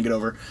I'm trying to get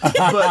over.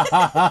 But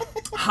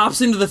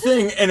hops into the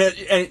thing, and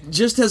it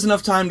just has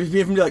enough time to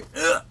be like,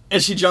 ugh,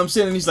 and she jumps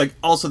in, and he's like,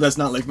 also that's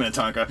not Lake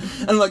Minnetonka.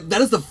 And I'm like,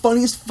 that is the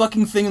funniest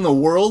fucking thing in the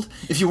world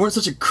if you weren't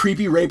such a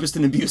creepy rapist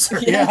and abuser.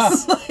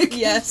 Yes. Like,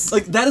 Yes.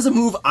 Like that is a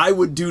move I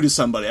would do to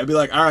somebody. I'd be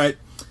like, all right,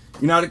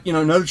 you're not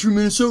a true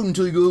Minnesotan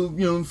until you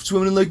go,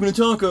 swimming in Lake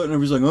Minnetonka. And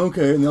everybody's like,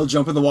 okay. And they'll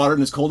jump in the water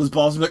and it's cold as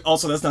balls. And be like,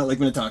 also, that's not Lake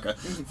Minnetonka.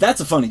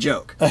 That's a funny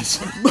joke.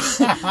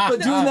 But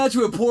doing that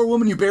to a poor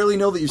woman you barely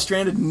know that you're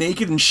stranded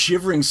naked and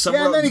shivering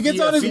somewhere. Yeah, and then he gets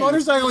on his motorcycle.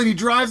 motorcycle and he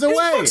drives away.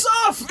 Fucks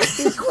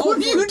off. What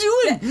are you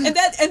doing? And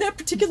that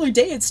particular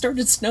day, it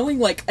started snowing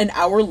like an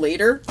hour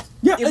later.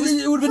 Yeah, and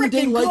it would have been a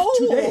day freaking like cold.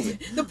 today.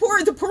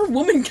 The poor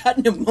woman got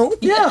pneumonia.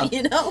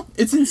 Yeah.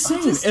 It's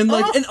insane. Just- and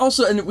oh. and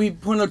also, and we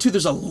pointed out too,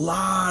 there's a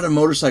lot of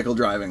motorcycle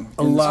driving.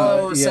 A lot.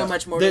 Oh, so yeah.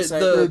 much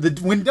motorcycle. The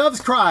When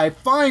Doves Cry,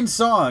 fine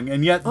song,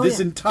 and yet this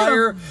yeah.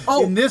 entire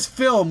Oh. in this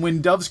film,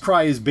 When Doves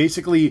Cry is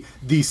basically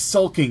the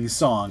sulking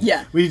song.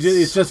 Yeah.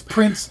 It's just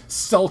Prince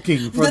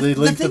sulking for the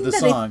length of the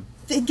thing that song.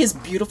 I think is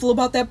beautiful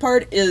about that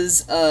part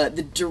is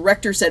the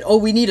director said, "Oh,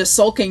 we need a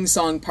sulking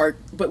song part,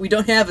 but we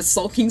don't have a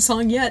sulking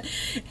song yet."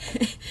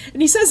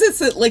 And he says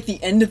it's at like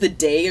the end of the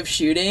day of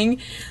shooting.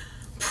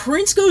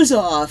 Prince goes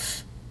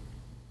off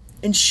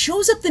and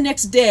shows up the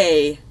next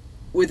day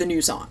with a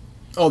new song.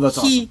 Oh, that's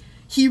awesome.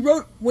 He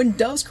wrote When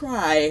Doves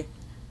Cry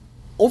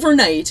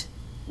overnight,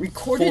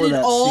 recorded For it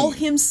that all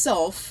scene.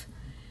 himself,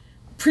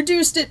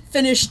 produced it,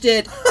 finished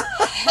it,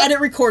 had it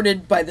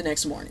recorded by the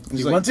next morning.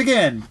 He's like, Once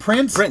again,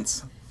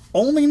 Prince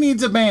only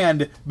needs a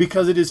band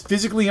because it is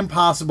physically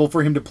impossible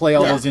for him to play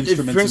all those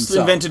instruments if Prince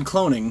himself. invented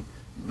cloning,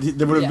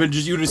 there would have been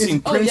just you would have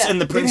seen Oh, Prince yeah.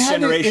 and the Prince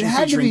generation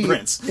featuring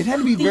Prince. It had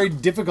to be very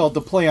difficult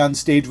to play on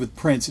stage with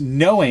Prince,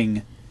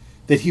 knowing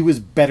that he was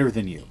better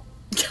than you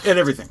And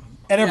everything.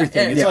 at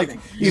everything. and It's like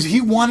everything. if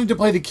he wanted to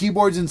play the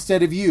keyboards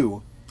instead of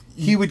you,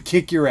 he would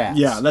kick your ass.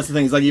 Yeah, that's the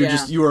thing. It's like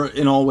Yeah. you are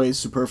in all ways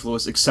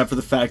superfluous, except for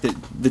the fact that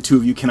the two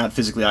of you cannot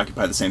physically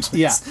occupy the same space.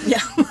 Yeah. Yeah.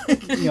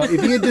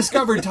 If he had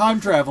discovered time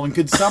travel and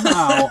could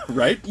somehow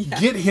Right?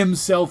 get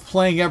himself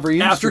playing every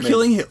instrument After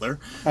killing Hitler,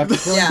 after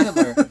killing Yeah.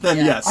 Hitler. then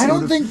Yeah. yes. I he don't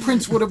would've- think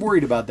Prince would have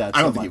worried about that.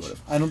 I don't so think he much.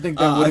 would've. I don't think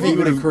that would I think he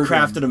would have occurred to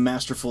crafted him. a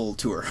masterful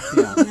tour.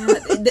 Yeah.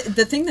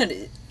 The thing that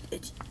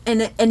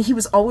and he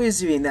was always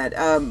doing that.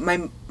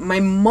 My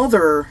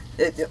mother.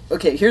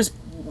 Okay, here's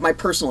my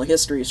personal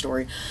history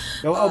story.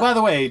 Oh, by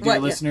the way, dear what? Yeah.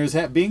 listeners,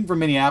 being from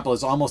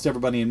Minneapolis, almost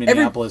everybody in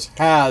Minneapolis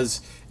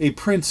has a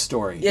Prince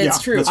story. Yeah, it's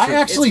Yeah, true. that's I true.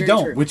 actually It's very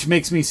don't, true. which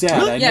makes me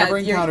sad. I Yeah, never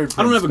you're- encountered Prince.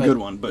 I don't have a but- good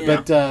one,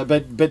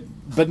 but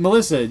But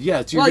Melissa, yeah,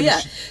 it's your Well,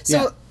 yeah.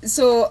 biggest-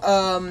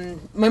 So,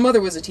 my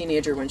mother was a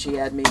teenager when she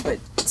had me, but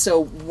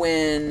so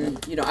when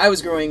I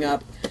was growing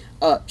up,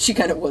 she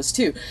kind of was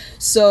too.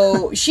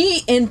 So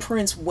she and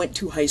Prince went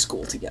to high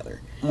school together,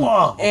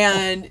 Whoa.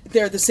 and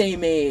they're the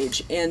same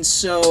age. And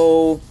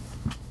so,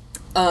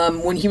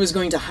 when he was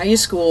going to high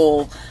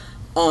school,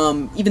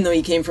 even though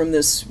he came from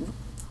this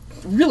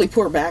really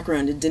poor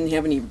background and didn't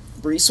have any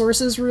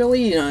resources,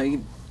 really,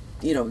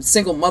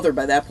 single mother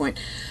by that point,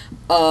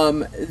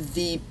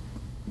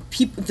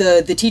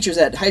 the teachers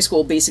at high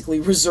school basically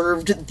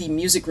reserved the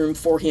music room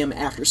for him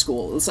after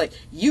school. It's like,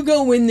 you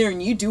go in there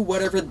and you do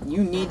whatever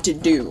you need to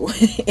do.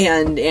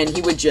 and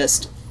he would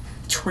just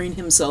train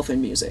himself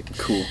in music.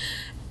 cool.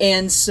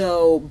 And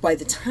so by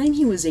the time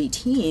he was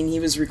 18,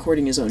 he was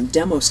recording his own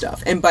demo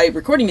stuff. And by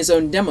recording his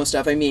own demo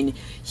stuff, I mean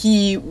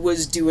he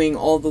was doing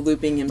all the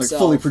looping himself.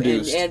 fully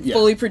produced, And yeah.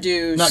 fully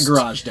produced. Not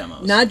garage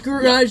demos. Not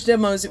garage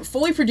demos.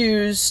 Fully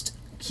produced.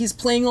 He's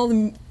playing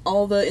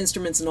all the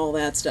instruments and all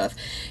that stuff.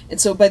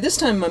 And so by this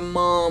time, my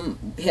mom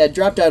had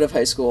dropped out of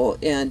high school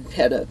and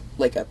had a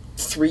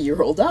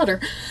 3-year-old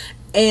daughter.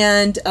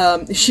 And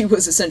she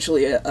was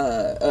essentially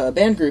a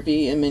band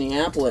groupie in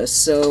Minneapolis,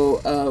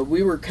 so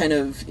we were kind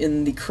of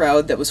in the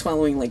crowd that was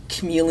following like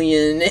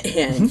Chameleon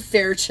and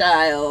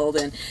Fairchild,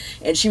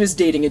 and she was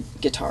dating a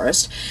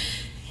guitarist.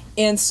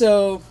 And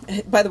so,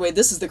 by the way,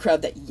 this is the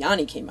crowd that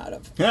Yanni came out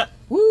of. Yeah.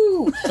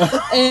 Woo!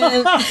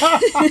 And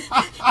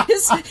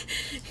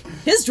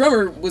his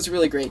drummer was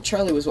really great.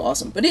 Charlie was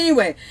awesome. But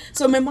anyway,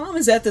 so my mom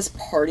is at this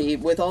party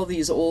with all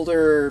these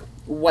older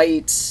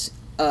white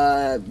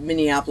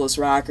Minneapolis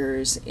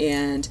rockers,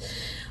 and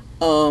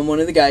one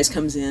of the guys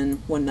comes in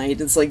one night.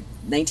 It's like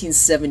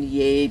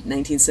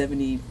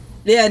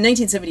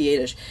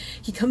 1978-ish.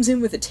 He comes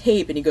in with a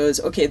tape and he goes,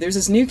 okay, there's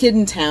this new kid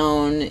in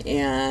town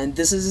and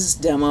this is his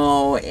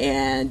demo,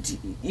 and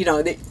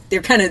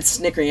they're kind of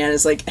snickering at it.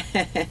 It's like,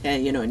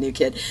 a new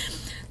kid.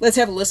 Let's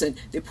have a listen.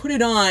 They put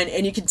it on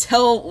and you can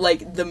tell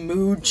like the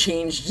mood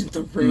changed in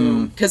the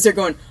room because they're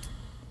going,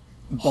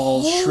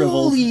 Balls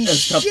shriveled holy and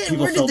stuff. shit,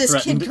 People where did felt this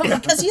threatened. kid come Yeah.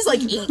 from? Because he's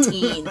like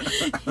 18.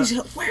 He's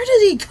like, where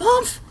did he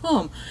come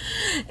from?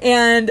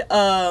 And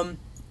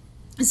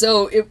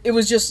so it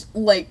was just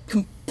like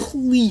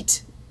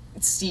complete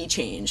sea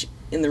change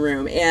in the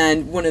room.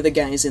 And one of the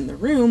guys in the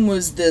room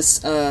was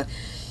this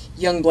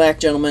young black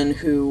gentleman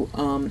who,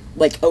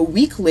 like a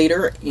week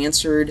later,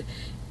 answered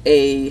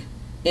an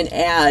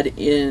ad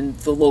in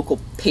the local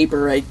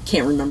paper. I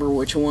can't remember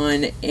which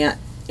one.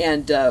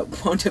 And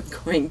wound up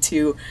going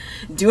to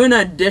do an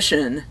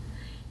audition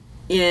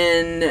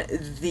in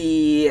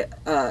the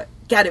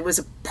it was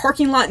a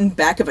parking lot in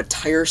back of a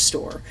tire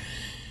store.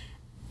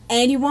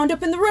 And he wound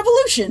up in the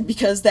Revolution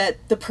because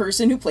the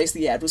person who placed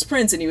the ad was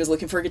Prince, and he was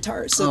looking for a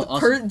guitarist. So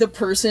awesome. the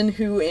person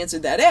who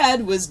answered that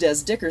ad was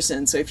Des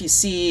Dickerson. So if you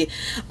see,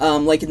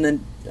 like in the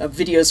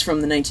videos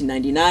from the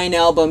 1999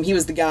 album, he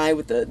was the guy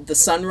with the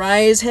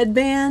Sunrise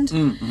headband,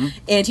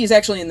 and he's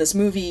actually in this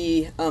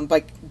movie.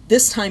 By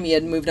this time, he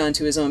had moved on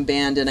to his own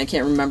band, and I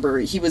can't remember.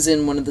 He was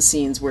in one of the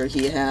scenes where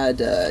he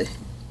had.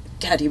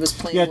 He was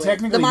playing with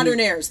technically the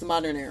Modern Airs. The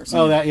Modern Airs.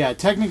 Oh,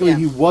 technically Yeah.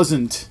 he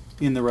wasn't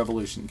in the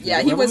Revolution. Yeah,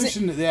 the he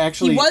Revolution, wasn't.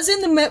 Actually, He was in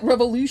the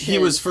Revolution. He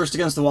was first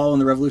against the wall in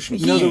the Revolution.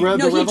 He- No,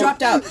 he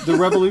dropped out. The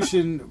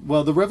Revolution.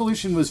 Well, the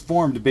Revolution was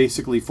formed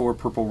basically for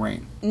Purple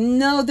Rain.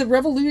 No, the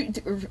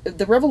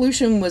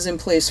Revolution was in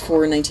place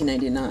for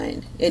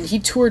 1999, and he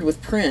toured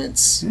with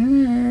Prince.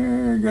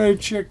 Gotta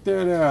check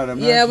that out. I'm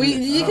not Yeah, sure.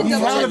 you can He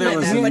double had check a- there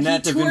was that. a But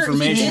net he of toured.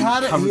 information He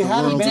had a- covered he the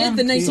had a world. He did band.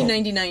 the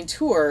 1999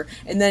 tour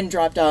and then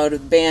dropped out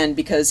of the band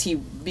because he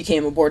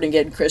became a born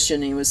again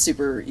Christian,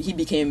 and he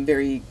became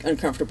very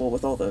uncomfortable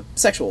with all the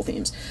sexual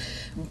themes.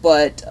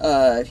 But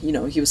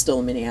he was still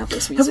a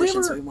Minneapolis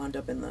musician, so he wound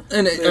up in the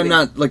And movie. I'm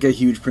not like a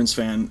huge Prince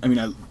fan. I mean,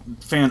 I'm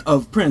a fan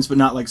of Prince, but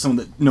not like someone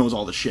that knows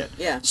all the shit.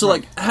 Yeah. So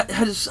like,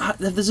 has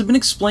it been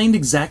explained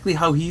exactly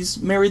how he's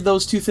married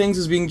those two things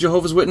as being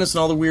Jehovah's Witness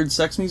and all the weird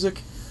sex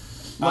music?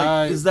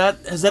 Like, has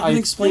that been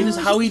explained as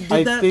how he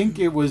did that? I think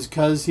it was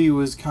because he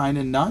was kind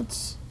of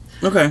nuts.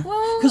 Okay.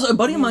 Well, Because a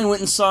buddy of mine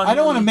went and saw him. I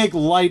don't want to make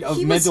light of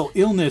He was- mental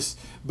illness,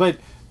 but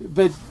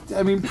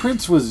I mean,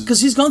 Prince was. Because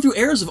he's gone through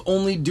eras of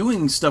only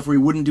doing stuff where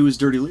he wouldn't do his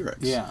dirty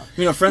lyrics. Yeah.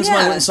 Friends of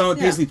mine Yeah, went and saw him at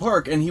yeah. Paisley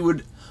Park, and he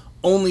would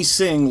only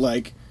sing,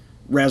 like,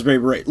 Raspberry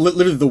Beret.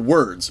 Literally the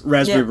words,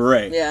 Raspberry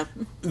Beret. Yeah.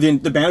 The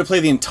band would play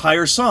the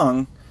entire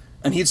song,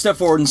 and he'd step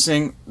forward and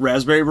sing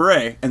Raspberry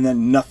Beret, and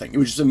then nothing. It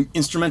was just an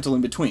instrumental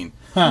in between.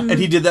 And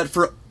he did that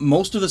for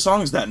most of the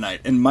songs that night,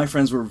 and my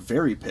friends were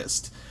very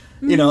pissed.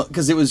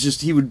 Because it was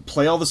just, he would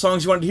play all the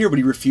songs you wanted to hear, but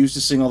he refused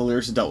to sing all the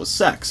lyrics that dealt with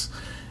sex.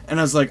 And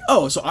I was like,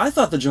 oh, so I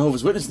thought the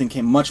Jehovah's Witness thing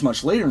came much,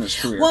 much later in his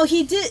career. Well,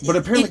 he did. But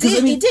apparently- it 'cause, did,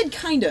 I mean, it did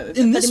kind of.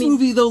 in But this I mean,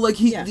 movie, though, like,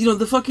 he Yeah.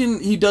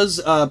 he does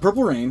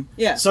Purple Rain.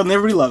 Yeah. Suddenly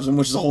Everybody Loves Him,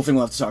 which is a whole thing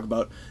we'll have to talk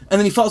about. And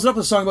then he follows it up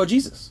with a song about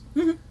Jesus.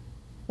 Mm-hmm.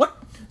 What?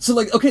 So,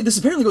 like, okay, this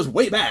apparently goes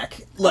way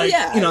back. Like,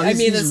 yeah, he's, I mean,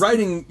 he's it's-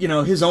 writing,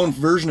 his own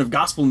version of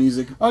gospel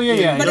music. Oh, yeah,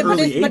 yeah, in But, the but,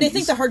 early I, but I 80s.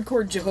 think the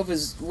hardcore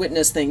Jehovah's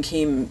Witness thing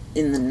came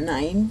in the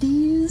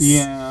 90s.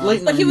 Yeah.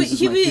 Late But he 90s was is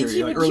he my was theory,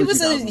 he, like was- early he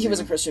was a 2000s he was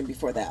a even. Christian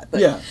before that.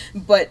 But Yeah.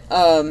 but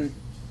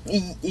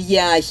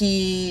yeah,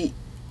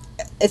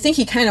 I think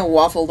he kind of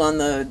waffled on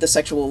the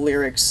sexual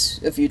lyrics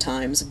a few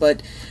times,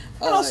 but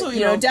And also,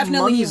 definitely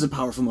money is a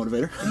powerful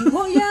motivator.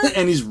 well, yeah.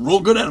 And he's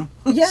real good at them.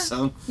 Yeah,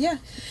 So. yeah,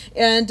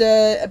 and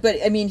but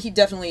I mean, he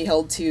definitely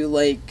held to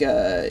like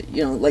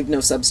like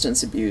no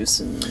substance abuse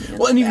and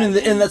Well, and even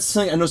and that's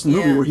something I noticed in the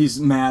movie Yeah. where he's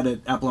mad at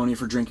Apollonia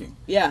for drinking.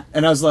 yeah,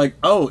 And I was like,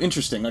 oh,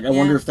 interesting. Like, I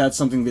wonder Yeah. if that's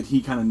something that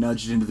he kind of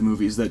nudged into the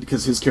movies, that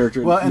because his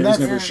character Well, and was that's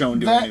never shown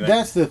doing anything.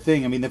 that's the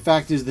thing. I mean, the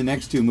fact is, the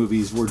next two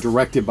movies were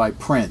directed by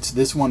Prince.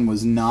 This one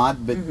was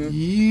not, but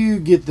you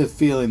get the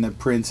feeling that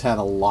Prince had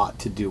a lot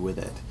to do with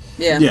it.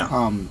 yeah,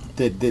 Yeah.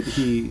 That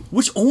he.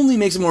 Which only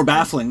makes it more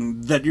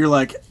baffling that you're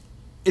like,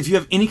 if you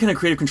have any kind of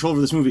creative control over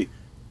this movie,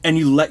 and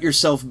you let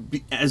yourself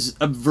be, as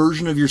a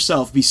version of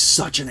yourself, be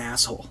such an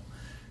asshole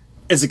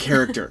as a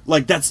character.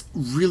 Like, that's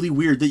really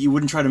weird that you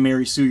wouldn't try to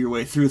Mary Sue your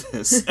way through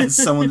this as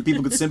someone that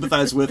people could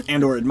sympathize with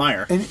and or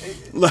admire. And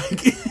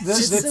Like, it's the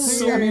just thing,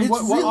 so, I mean, it's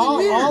what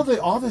really weird.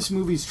 all this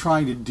movie's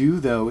trying to do,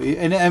 though,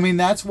 and I mean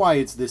that's why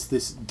it's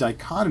this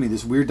dichotomy,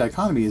 this weird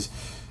dichotomy, is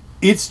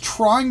it's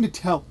trying to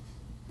tell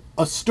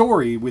a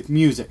story with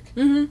music,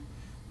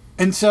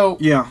 and so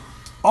Yeah.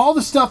 all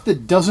the stuff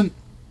that doesn't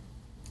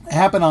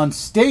happen on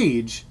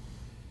stage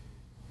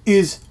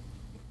is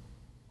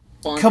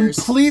bonkers.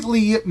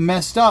 completely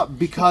messed up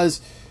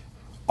because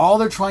all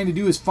they're trying to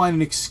do is find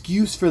an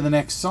excuse for the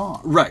next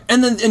song. Right.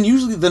 And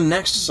usually the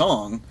next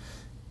song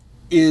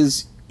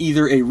is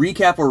either a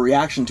recap or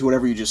reaction to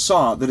whatever you just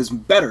saw that is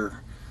better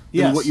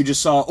than Yes. what you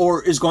just saw,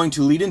 or is going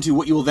to lead into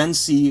what you will then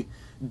see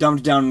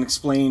dumbed down and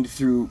explained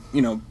through,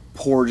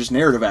 poor just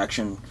narrative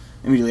action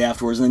immediately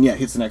afterwards, and then it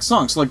hits the next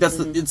song. So like that's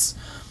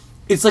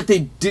it's like they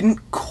didn't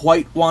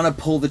quite want to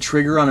pull the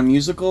trigger on a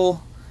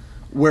musical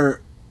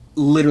where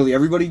literally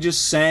everybody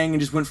just sang and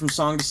just went from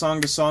song to song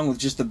to song with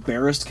just the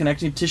barest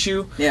connective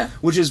tissue. Yeah.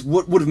 Which is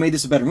what would have made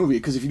this a better movie,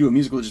 because if you do a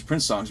musical with just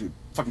Prince songs, it'd be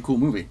a fucking cool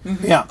movie.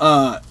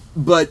 Yeah.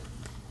 But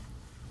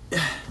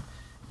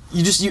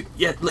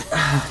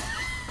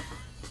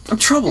I'm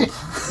troubled.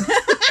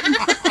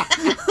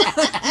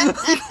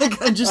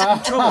 I'm just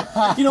in trouble.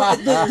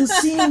 The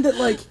scene that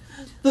like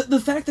the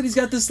fact that he's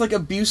got this like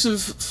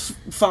abusive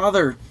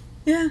father,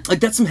 Yeah. like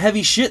that's some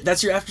heavy shit.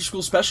 That's your after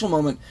school special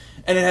moment,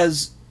 and it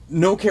has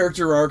no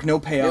character arc, no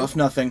payoff, Nope.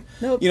 nothing.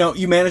 Nope.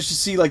 You manage to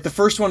see like the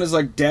first one is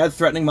like dad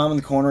threatening mom in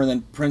the corner, and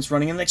then Prince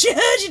running in like, she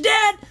heard you,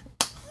 dad.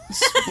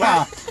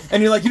 Wow.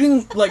 And you're like, you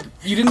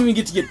didn't even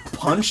get to get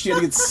punched, you had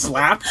to get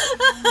slapped.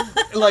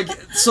 Like,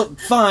 so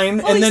fine.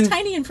 Well, and he's then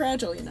tiny and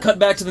fragile, cut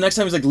back to the next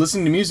time he's like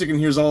listening to music and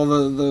hears all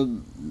the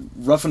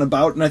roughing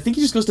about, and I think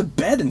he just goes to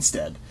bed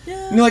instead.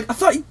 Yeah. And you're like, I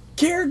thought you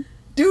cared,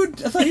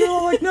 dude. I thought you were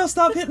all like, no,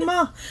 stop hitting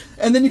ma.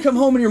 And then you come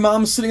home and your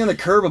mom's sitting on the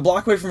curb a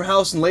block away from her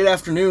house in late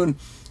afternoon,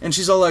 and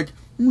she's all like,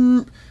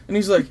 and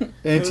he's like, And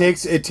it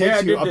takes Yeah, I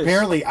you did this.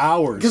 apparently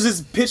hours because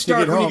it's pitch to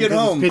dark get when home. you get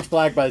 'cause home. It's pitch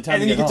black by the time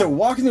And then you get to home.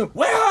 walk in the,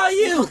 where are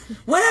you?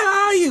 Where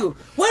are you?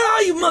 Where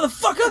are you,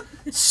 motherfucker?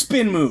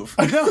 Spin move.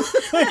 he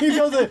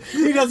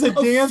does a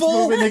dance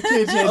full- move in the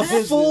kitchen.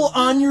 A full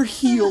on your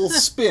heel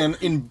spin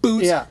in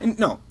boots. Yeah.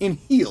 In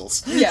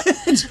heels. Yeah.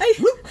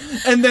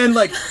 And then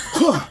like,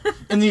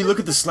 and then you look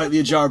at the slightly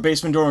ajar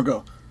basement door and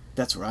go,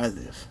 that's where I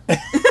live.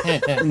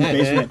 In the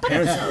basement of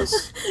parents'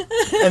 house.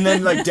 And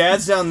then like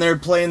dad's down there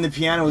playing the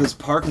piano with his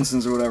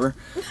Parkinson's or whatever.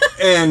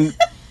 And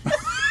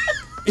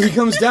he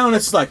comes down and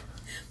it's like,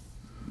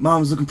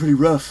 Mom's looking pretty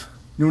rough.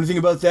 You know anything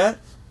about that?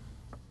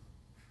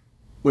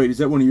 Wait, is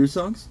that one of your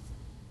songs?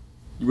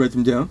 You write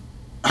them down?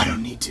 I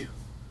don't need to.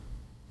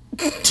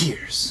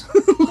 tears.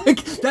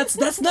 Like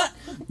that's not.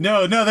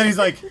 No, then he's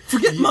like,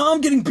 Forget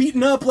mom getting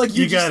beaten up. Like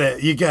you got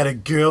a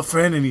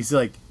girlfriend, and he's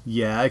like,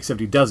 yeah, except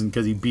he doesn't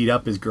because he beat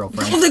up his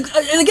girlfriend.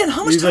 And again,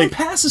 how much He's time like,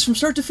 passes from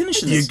start to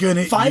finish in this?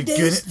 5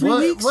 days, 3 well,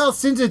 weeks. Well,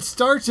 since it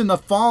starts in the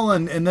fall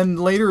and then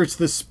later it's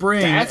the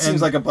spring. that and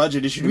seems like a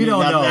budget issue to we me, don't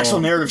not an know. actual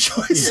narrative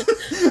choice.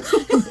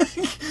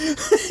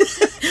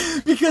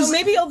 Because Well,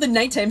 maybe all the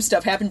nighttime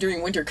stuff happened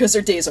during winter because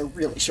their days are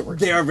really short.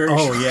 they are very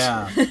short. Oh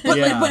yeah, But,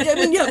 yeah. but I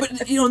mean,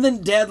 but you know, and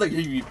then Dad like,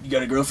 you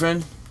got a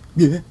girlfriend?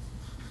 Yeah.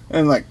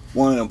 And like,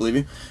 1, I don't believe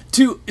you.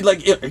 2, like,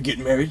 are you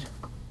getting married?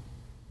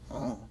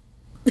 Oh.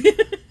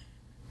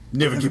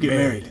 Never get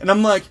married. And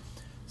I'm like,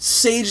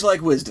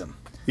 sage-like wisdom.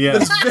 Yeah,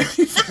 That's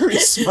very, very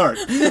smart.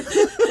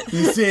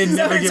 he's saying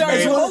never get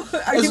Sorry, married.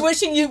 are you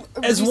wishing you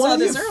As you one saw of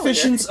the this earlier?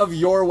 officiants of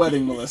your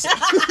wedding, Melissa,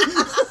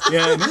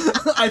 Yeah,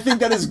 I think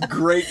that is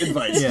great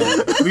advice.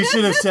 yeah. We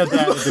should have said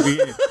that at the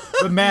beginning,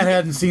 but Matt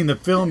hadn't seen the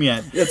film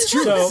yet. That's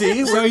true. So,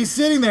 See? so he's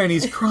sitting there and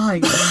he's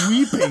crying, he's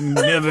weeping.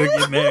 Never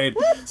get married.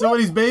 So what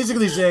he's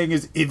basically saying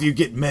is, if you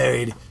get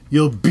married,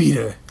 you'll beat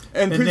her.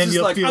 And Prince then is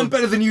you'll like, feel- I'm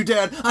better than you,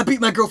 Dad. I beat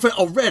my girlfriend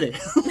already.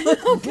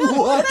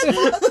 What?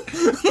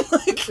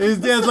 His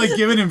dad's like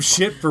giving him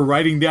shit for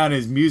writing down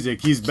his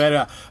music. He's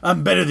better.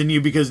 I'm better than you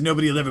because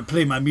nobody will ever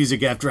play my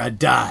music after I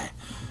die,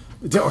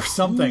 or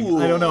something.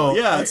 I don't know.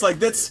 Yeah, it's like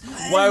that's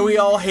why we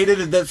all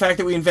hated the fact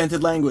that we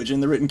invented language in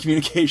the written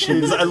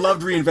communications. I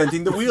loved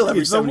reinventing the wheel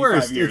every It's the 75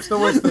 worst. years. It's the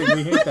worst thing.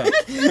 We hate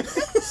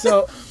that.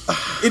 So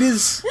It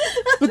is,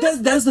 but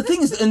that's the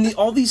thing is, and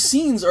all these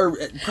scenes are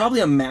probably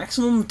a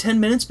maximum 10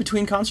 minutes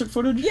between concert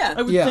footage. Yeah.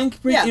 I would Yeah. think.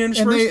 Yeah. and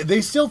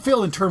they still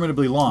feel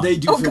interminably long. They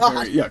do Oh, feel God.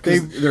 very, yeah,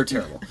 because they're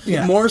terrible.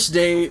 Yeah. Morris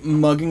Day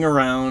mugging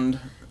around,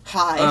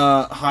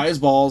 Hi. high as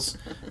balls,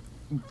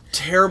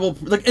 terrible.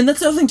 Like, and that's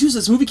the other thing too. Is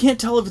this movie can't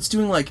tell if it's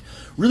doing like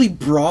really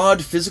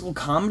broad physical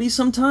comedy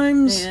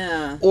sometimes,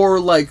 Yeah. or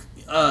like.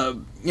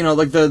 You know,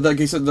 like like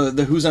I said,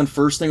 the Who's on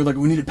First thing with like,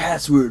 we need a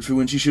password for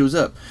when she shows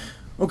up.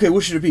 Okay,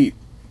 what should it be?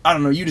 I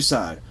don't know, you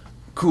decide.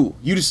 Cool,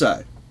 you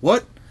decide.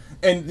 What?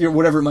 And you know,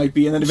 whatever it might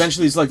be, and then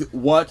eventually it's like,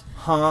 what?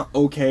 Huh?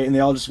 Okay, and they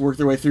all just work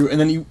their way through, and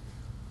then you,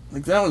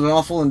 like, that was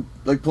awful and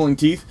like pulling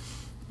teeth.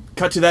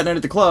 Cut to that night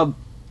at the club,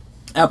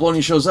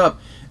 Apollonia shows up,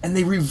 and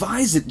they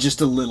revise it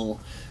just a little.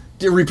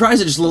 They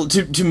reprise it just a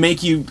little to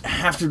make you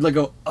have to like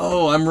go,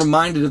 oh, I'm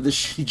reminded of this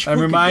shitty joke I'm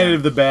reminded again.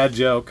 of the bad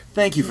joke.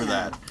 Thank you for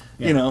that.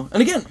 Yeah. You know,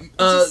 and again,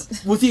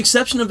 with the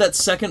exception of that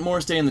second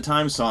Morris Day in the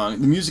Time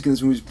song, the music in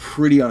this movie is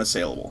pretty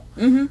unassailable.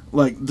 Mm-hmm.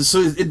 Like, that's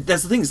the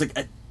thing. It's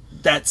like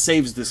that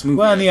saves this movie.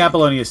 Well, and I the think.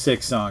 Apollonia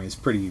 6 song is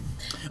pretty.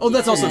 Oh,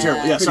 that's also Yeah.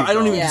 terrible. Yeah, so Pretty I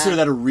don't even dull. consider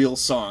Yeah. that a real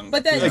song.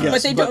 but I guess,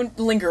 but they don't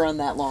linger on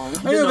that long.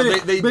 I know, No,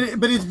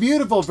 but it's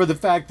beautiful for the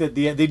fact that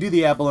they do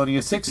the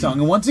Apollonia 6 song.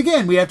 And once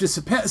again, we have to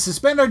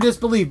suspend our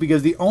disbelief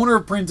because the owner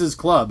of Prince's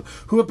club,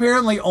 who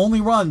apparently only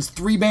runs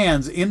 3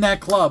 bands in that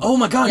club. Oh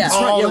my God, Yeah. that's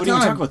right. all Yeah, the we didn't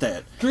even time. talk about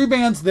that. 3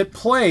 bands that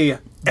play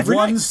Every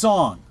one night.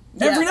 song.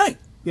 Every night.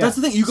 Yeah. That's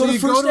the thing. You go So to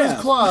First go to his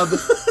Ave, club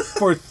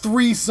for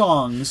 3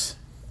 songs,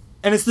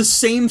 and it's the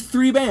same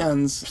 3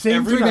 bands. same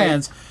every 3 night.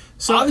 bands.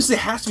 So obviously,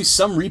 there has to be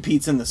some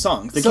repeats in the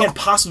songs. They So- can't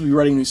possibly be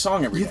writing a new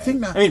song every You day. think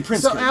not? I mean,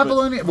 Prince. So could, but-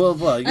 Apollonia. Well,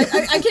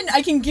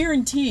 I can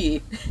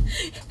guarantee,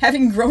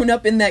 having grown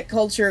up in that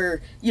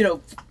culture, you know,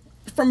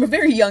 from a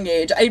very young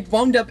age, I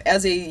wound up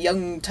as a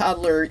young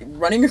toddler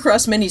running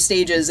across many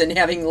stages and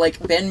having like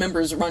band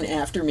members run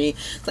after me,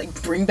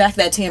 like bring back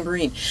that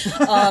tambourine.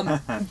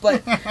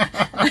 But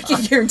I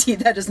can guarantee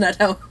that is not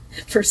how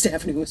First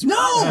Avenue was.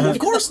 No, of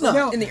course not.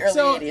 No, in the early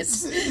so-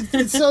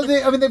 80s. so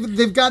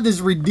they've got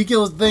this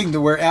ridiculous thing to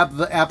where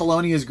the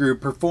Apollonia's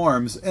group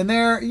performs, and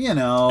they're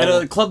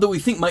At a club that we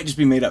think might just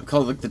be made up,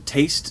 called like the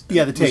Taste.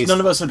 Yeah, the which Taste. none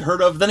of us had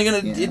heard of. Then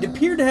again, it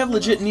appeared to have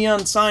legit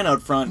neon sign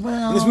out front.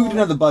 and this movie didn't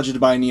have the budget to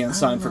buy a neon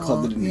sign for a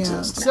club that didn't yeah.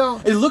 exist.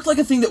 So- it looked like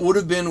a thing that would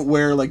have been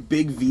where like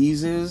Big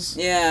V's is,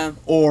 Yeah,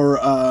 or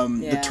the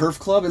Yeah. Turf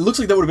Club. It looks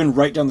like that would have been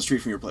right down the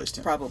street from your place,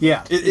 Tim. probably.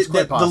 yeah, it's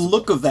quite The possible.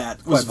 look of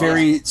that was Quite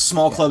very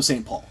small club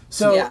St. Paul.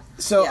 So, Yeah.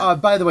 Yeah.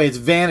 by the way, it's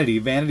Vanity.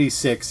 Vanity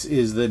 6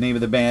 is the name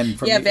of the band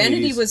from Yeah, the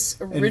Vanity 80s. was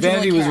And originally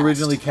Vanity was cast.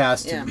 originally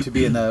cast Yeah. to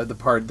be in the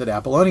part that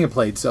Apollonia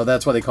played, so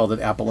that's why they called it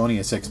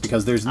Apollonia 6,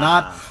 because there's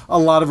not a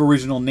lot of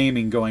original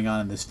naming going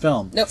on in this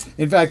film. Nope.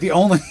 In fact, the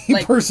only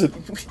Like- person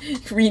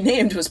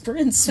Renamed was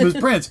Prince. was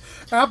Prince.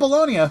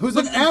 Apollonia, who's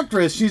an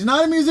actress, she's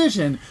not a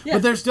musician, Yeah.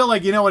 but they're still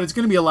like, you know what, it's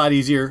going to be a lot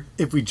easier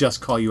if we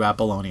just call you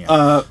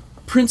Apollonia.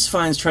 Prince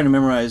finds trying to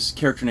memorize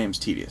character names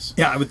tedious.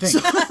 yeah, I would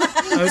think.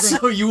 I would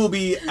think So you will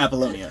be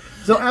Apollonia.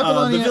 So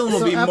Apollonia, the villain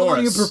will be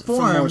Apollonia Morris from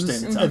Morris performs. Day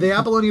in the Time. The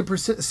Apollonia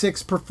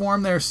 6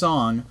 perform their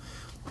song,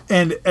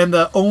 and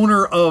the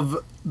owner of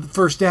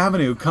First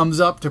Avenue comes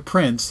up to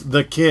Prince,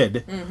 the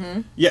kid.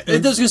 Yeah, I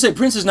was gonna say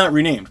Prince is not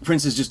renamed.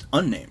 Prince is just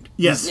unnamed.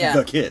 Yes. He's Yeah.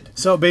 the kid.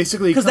 So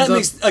basically, Because comes that up-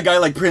 makes a guy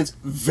like Prince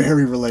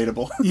very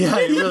relatable. yeah,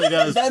 it really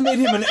does. That made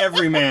him an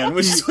everyman,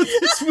 which is what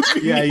this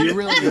movie. Yeah, you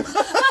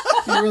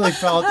really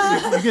felt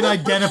you could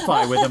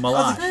identify with him a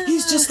lot.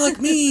 He's just like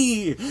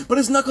me, but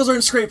his knuckles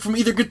aren't scraped from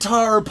either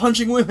guitar or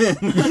punching women.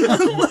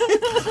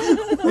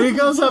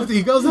 And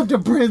he goes up to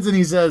Prince and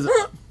he says,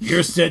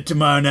 "Your set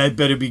tomorrow night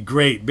better be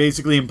great,"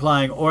 basically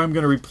implying, or I'm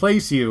going to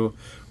replace you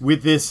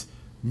with this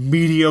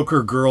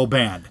mediocre girl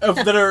band.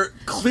 That are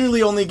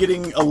clearly only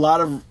getting a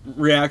lot of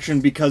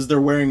reaction because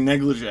they're wearing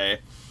negligee.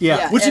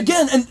 Yeah. Which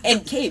again,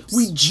 and capes.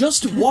 We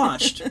just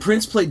watched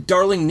Prince play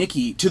Darling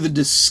Nikki to the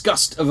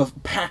disgust of a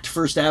packed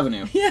First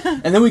Avenue. Yeah.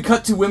 And then we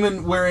cut to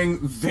women wearing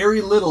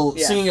very little,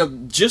 Yeah. singing a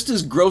just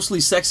as grossly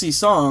sexy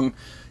song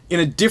in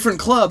a different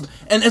club.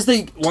 And as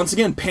they, once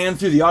again, pan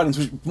through the audience,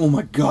 which, oh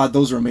my god,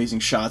 those are amazing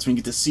shots when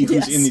you get to see who's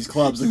Yes. in these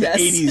clubs. Like Yes.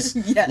 the 80s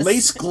Yes.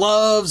 lace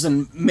gloves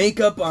and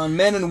makeup on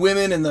men and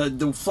women and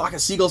the flock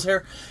of seagulls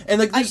hair. And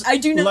like I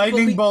do not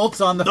Lightning believe-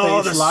 bolts on the Oh,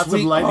 face, they're lots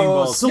sweet. of lightning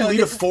Oh, bolts. Selena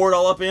No, Ford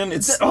all up in.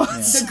 It's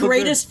The so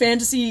greatest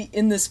fantasy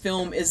in this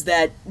film is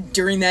that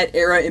during that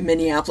era in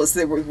Minneapolis,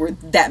 there were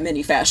that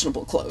many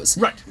fashionable clothes.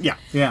 good. Right, yeah.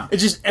 Yeah.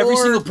 It's just every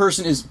Or- single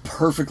person is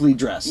perfectly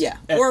dressed. Yeah,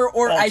 at or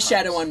all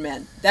eyeshadow times. on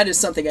men. That is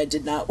something I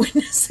did not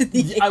witness in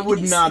the 80s. I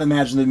would not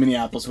imagine that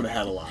Minneapolis would have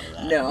had a lot of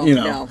that. No, you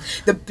know? no.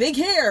 The big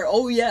hair.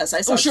 Oh yes, I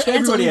saw. Oh, sure,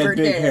 everybody had cantilevered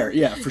big hair.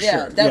 Yeah, for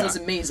sure. that Yeah. was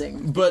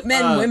amazing. But,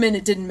 men, women,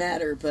 it didn't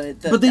matter.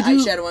 But the they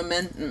do- eyeshadow on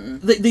men.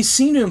 They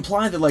seem to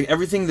imply that like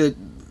everything that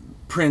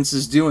Prince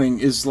is doing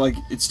is like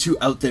it's too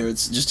out there.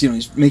 It's just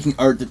he's making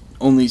art that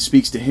only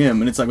speaks to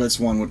him, and it's like that's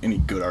one what any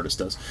good artist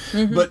does.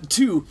 But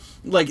two,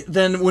 like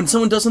then when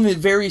someone does something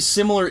very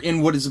similar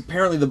in what is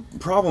apparently the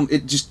problem,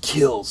 it just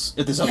kills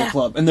at this other Yeah.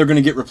 club, and they're going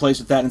to get replaced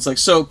with that. And it's like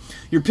so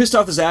you're pissed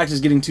off this act is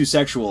getting too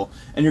sexual,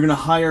 and you're going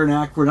to hire an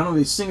act where not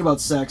only they sing about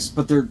sex,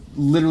 but they're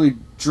literally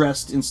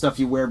dressed in stuff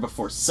you wear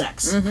before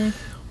sex.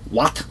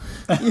 What?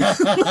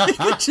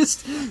 It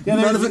just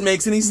none of it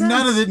makes any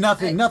sense.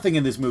 Nothing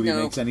in this movie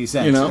No. makes any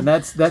sense. You know? And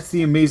that's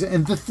the amazing.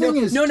 And the thing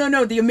is,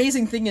 No. The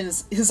amazing thing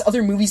is his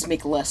other movies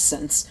make less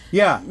sense.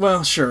 yeah.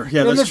 Well, sure.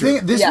 Yeah, And that's the true.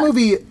 thing, this Yeah.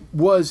 movie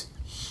was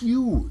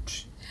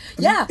huge.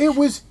 I mean, Yeah. it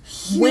was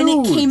huge. When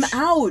it came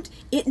out,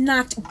 it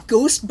knocked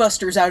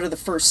Ghostbusters out of the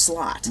first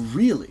slot.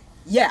 Really?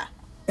 Yeah.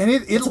 and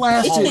it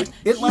lasted.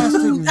 It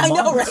lasted. I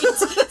know, right?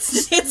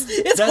 months.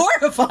 It's That-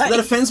 horrifying. That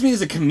offends me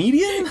as a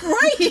comedian?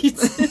 right.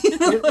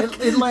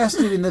 It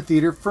lasted in the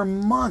theater for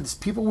months.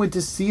 People went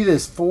to see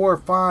this 4,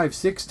 5,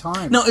 6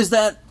 times. Now, is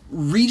that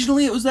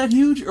regionally it was that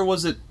huge, or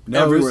was it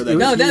No, everywhere it that was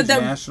No, huge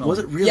that- national. Was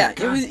it really? Yeah,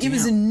 God it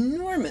was damn.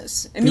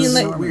 enormous. I mean, is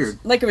like, so weird.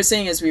 like I was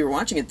saying as we were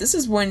watching it, this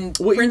is when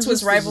What year Prince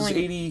was this? This is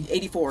rivaling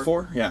 84.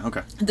 4? Yeah,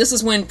 okay. This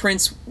is when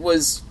Prince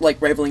was like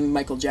rivaling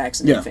Michael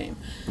Jackson Yeah. in fame.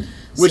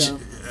 Which- So,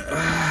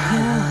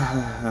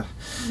 yeah.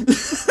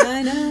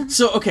 I know.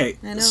 So, okay,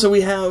 I know. so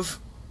we have...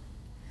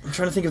 I'm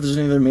trying to think if there's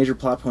any other major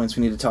plot points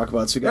we need to talk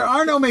about. So we There got...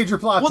 are no major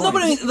plot Well, no,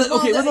 points. but I mean,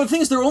 okay, Well, the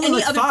thing is, there are only any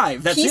like other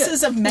 5. That's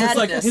pieces it. of It's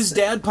like madness. his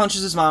dad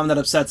punches his mom, that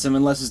upsets him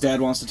unless his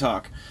dad wants to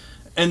talk.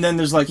 And then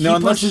there's like No, he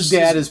unless punches his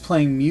dad is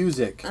playing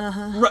music.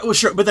 Right, well,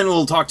 sure, but then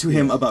we'll talk to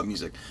him about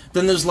music.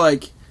 Then there's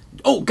like,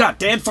 oh god,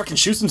 dad fucking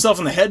shoots himself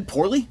in the head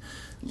poorly.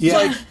 Yeah.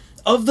 Like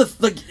of the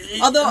like.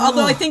 Although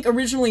I think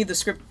originally the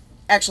script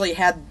actually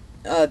had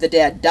the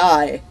dad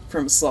die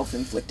from a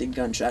self-inflicted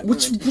gunshot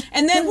Which wound, would-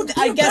 and that then would be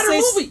I a guess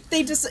better movie.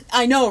 they just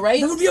I know,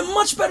 right? That would be a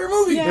much better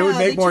movie. Yeah. It would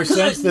make they more just-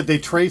 sense that they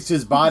traced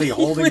his body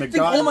holding the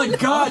gun. Oh my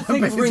god!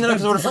 Thank you for bringing that up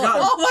because I would have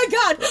forgotten. Oh my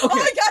god! Oh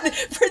my god!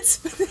 Prince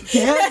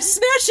Dad?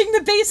 smashing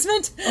the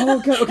basement. Oh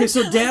god. Okay,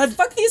 so dad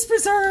Fuck these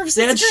preserves.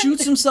 dad It's great.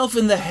 shoots himself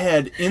in the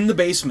head in the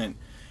basement.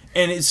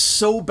 And is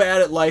so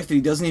bad at life that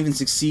he doesn't even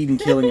succeed in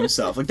killing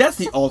himself. Like that's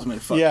the ultimate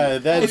fuck. Yeah,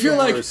 that's if you're the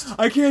like, worst.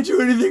 I can't do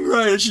anything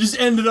right, I should just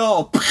end it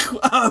all.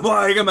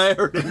 Why am I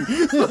hurting?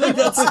 Like,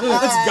 that's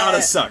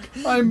gotta suck.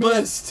 I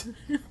missed.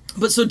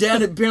 But so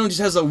dad apparently just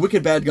has a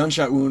wicked bad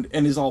gunshot wound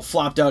and is all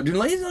flopped out, doing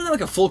like not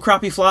like a full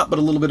crappy flop, but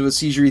a little bit of a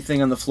seizure-y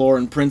thing on the floor.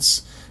 And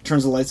Prince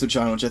turns the light switch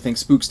on, which I think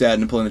spooks dad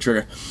into pulling the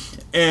trigger.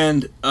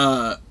 And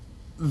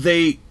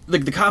they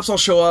like the cops all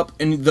show up,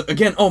 and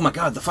again, oh my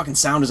god, the fucking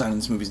sound design in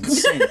this movie is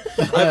insane.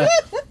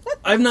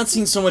 I've not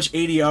seen so much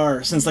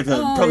ADR since like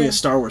probably yeah. a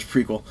Star Wars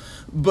prequel,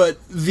 but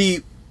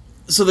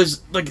so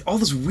there's like all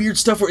this weird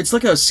stuff where it's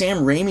like a Sam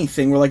Raimi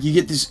thing where like you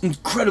get these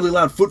incredibly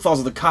loud footfalls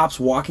of the cops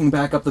walking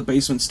back up the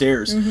basement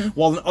stairs,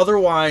 while an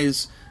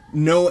otherwise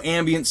no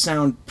ambient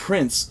sound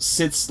Prince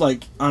sits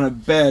like on a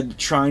bed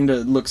trying to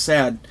look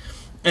sad,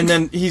 and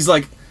then he's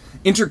like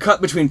intercut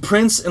between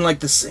Prince and like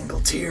the single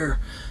tear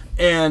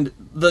and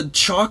the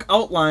chalk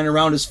outline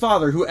around his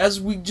father, who,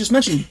 as we just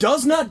mentioned,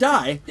 does not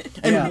die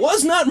and Yeah.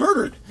 was not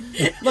murdered.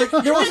 Like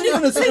there wasn't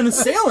even an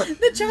assailant.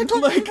 The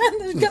chocolate Like,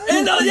 and the gun.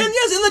 and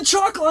yes, and the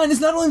chalk line is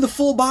not only the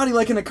full body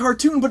like in a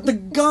cartoon, but the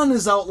gun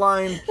is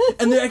outlined,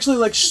 and they actually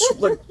like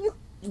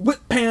whip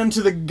pan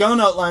to the gun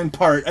outline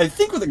part. I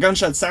think with a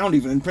gunshot sound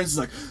even, and Prince is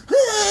like,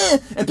 "Ah,"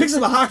 and picks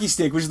up a hockey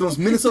stick, which is the most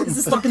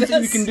Minnesotan fucking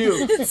thing you can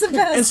do, It's the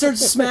best. and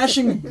starts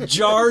smashing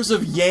jars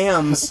of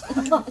yams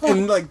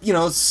and like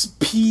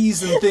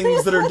peas and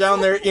things that are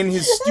down there in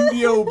his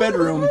studio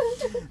bedroom.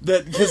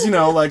 That because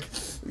like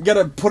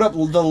gotta put up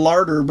the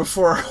larder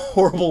before a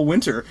horrible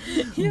winter,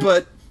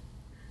 but.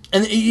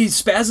 And he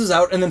spazzes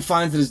out and then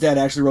finds that his dad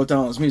actually wrote down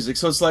all his music.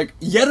 So it's like,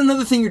 yet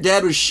another thing your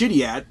dad was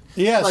shitty at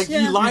Yes, like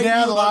yeah. he lied to Your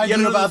dad you lied to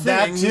you about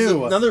that thing.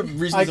 too. Another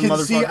reason I he's a can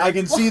see. motherfucker. I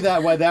can see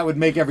that why that would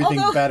make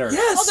everything better.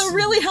 Yes. Although,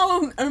 really,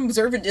 how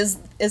unobservant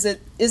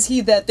is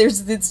he that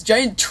there's this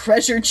giant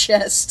treasure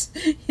chest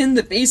in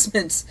the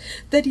basement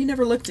that he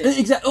never looked at?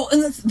 Exactly. Oh,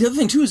 and that's the other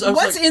thing too is I was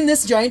What's like, in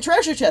this giant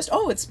treasure chest?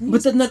 Oh, it's music.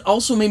 but then that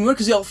also made me wonder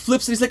because he all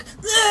flips and he's like,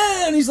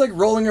 "Ah," and he's like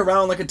rolling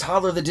around like a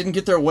toddler that didn't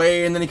get their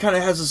way, and then he kind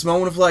of has this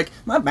moment of like,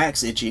 my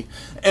back's itchy,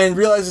 and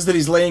realizes that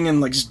he's laying in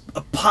like just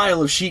a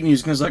pile of sheet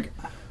music, and he's like,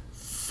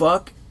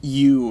 fuck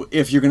you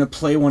if you're gonna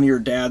play one of your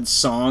dad's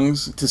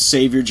songs to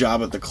save your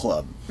job at the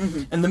club.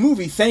 And the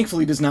movie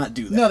thankfully does not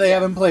do that. No, they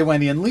haven't played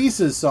Wendy and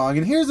Lisa's song,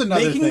 and here's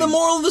another Making thing. the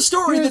moral of the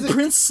story Here's that the-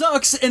 Prince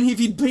sucks, and if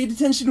he'd paid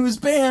attention to his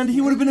band, he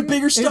would have been a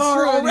bigger It's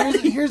star true, and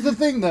already. here's the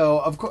thing, though.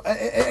 Of course,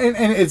 and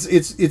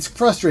it's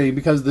frustrating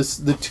because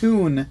the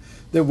tune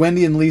that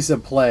Wendy and Lisa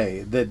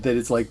play that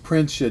it's like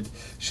Prince should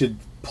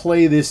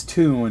play this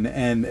tune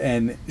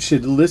and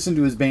should listen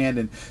to his band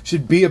and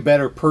should be a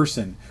better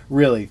person.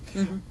 Really,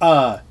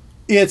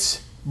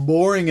 it's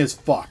boring as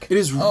fuck. It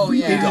is Oh, really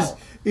yeah. dull.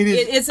 It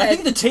is. It's I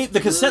think the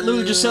cassette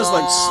literally just says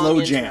like slow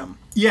long jam.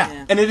 yeah.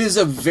 Yeah. And it is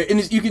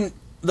you can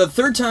the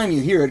third time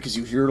you hear it, because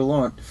you hear it a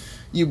lot,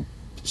 you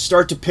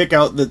start to pick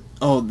out that,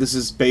 oh, this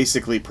is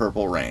basically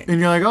Purple Rain. And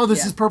you're like, oh, this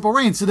Yeah. is Purple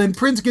Rain. So then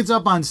Prince gets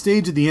up on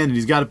stage at the end and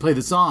he's got to play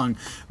the song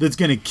that's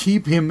going to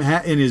keep him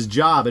in his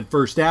job at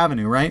First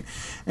Avenue, right?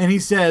 And he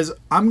says,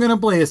 I'm going to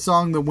play a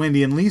song that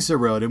Wendy and Lisa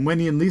wrote. And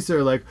Wendy and Lisa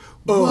are like,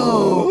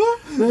 whoa,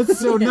 that's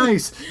so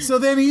nice. So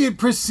then he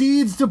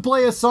proceeds to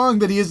play a song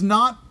that he has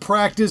not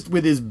practiced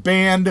with his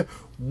band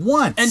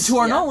once. And to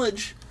our Yeah.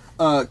 knowledge,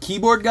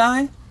 keyboard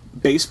guy,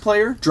 bass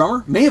player,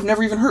 drummer, may have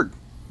never even heard.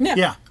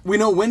 yeah, We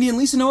know Wendy and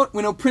Lisa know it.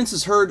 We know Prince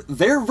has heard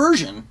their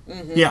version.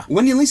 yeah.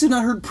 Wendy and Lisa have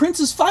not heard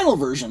Prince's final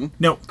version.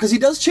 No. Because he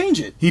does change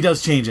it. He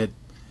does change it.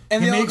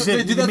 And He they all- makes they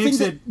it, do that he thing makes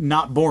that- it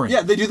not boring.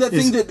 Yeah, they do that thing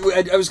Is-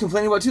 that I was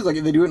complaining about too. Like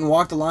they do it in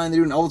Walk the Line. They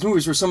do it in all the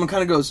movies where someone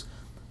kind of goes,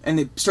 and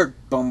they start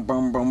boom,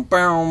 boom, boom,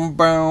 boom,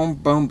 boom,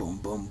 boom, boom,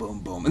 boom, boom,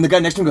 boom, and the guy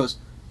next to him goes,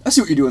 I see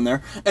what you're doing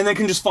there, and then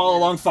can just follow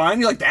along fine.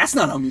 You're like, that's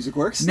not how music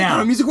works. That's Now. not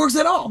how music works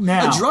at all.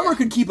 Now. A drummer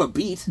could keep a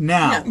beat.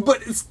 Now, Yeah.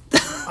 But it's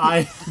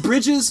I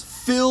bridges,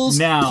 fills,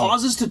 Now.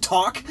 pauses to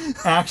talk.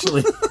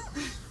 actually...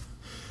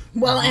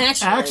 Well,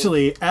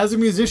 Actually, as a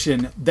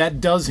musician, that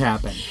does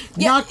happen.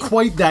 Not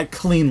quite that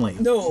cleanly.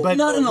 No. but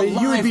Not in a but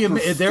you would be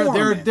live there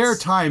are performance.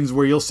 times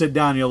where you'll sit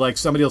down and you'll like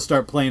somebody will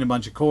start playing a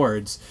bunch of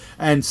chords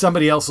and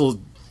somebody else will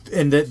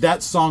and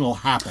that song will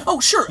happen. Oh,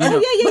 sure. You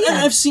know. But and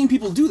I've seen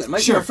people do that. My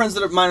Sure. friends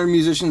that are minor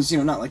musicians,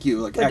 not like you,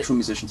 like actual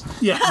musicians.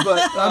 Yeah.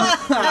 But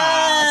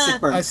sick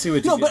burn. I see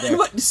what you no, did but, there.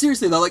 but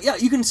seriously though, like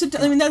you can sit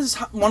down. I mean, that is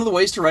one of the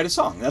ways to write a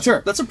song. That's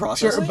Sure. That's a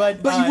process. Sure, but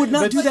you would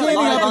not but do that standing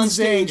live up on and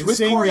saying- stage with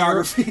saying to your-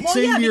 choreography. Well,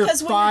 saying yeah, to your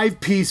because when you're-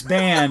 5-piece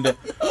band,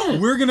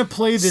 we're gonna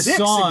play this 6,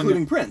 song.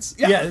 including Prince.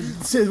 Yeah,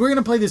 so we're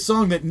gonna play this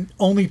song that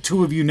only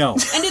 2 of you know.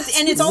 and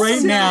it's also right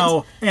not-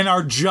 now, and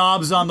our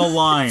job's on the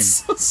line.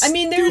 I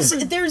mean,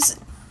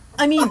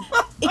 I mean,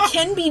 it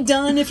can be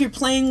done if you're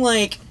playing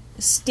like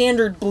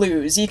standard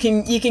blues. You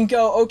can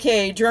go,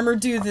 okay, drummer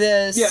do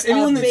this. Yeah,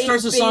 anyone that bass-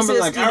 starts a song, but bassist,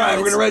 like, you all know, right, we're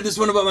it's- gonna write this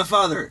one about my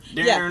father.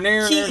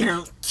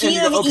 Key And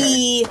you of go, okay.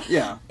 E.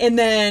 Yeah. And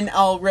then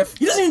I'll riff.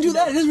 He doesn't even do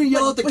that. He doesn't even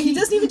yell out the But key. he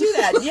doesn't even do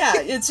that. Yeah,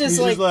 it's just He's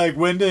like, just like,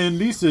 Wendy and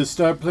Lisa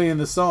start playing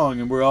the song,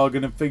 and we're all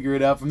gonna figure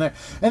it out from there.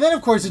 And then,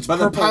 of course, it's By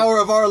the Purple. power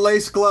of our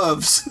lace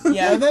gloves.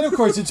 yeah. And then, of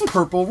course, it's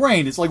Purple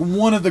Rain. It's like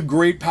one of the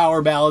great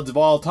power ballads of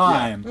all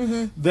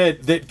time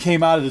that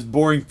came out of this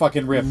boring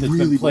fucking riff that's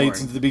Really been played boring.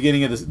 since the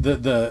beginning of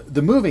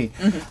the movie.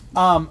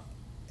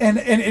 And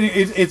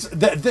it's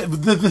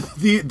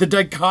the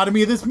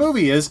dichotomy of this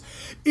movie is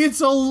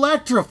it's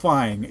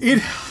electrifying.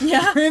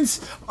 Yeah.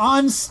 Prince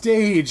on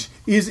stage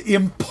is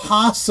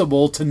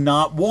impossible to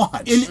not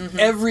watch. In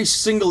every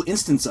single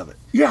instance of it.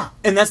 yeah.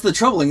 And that's the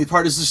troubling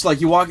part is just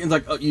like you walk in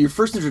like your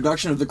first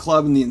introduction of the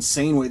club and the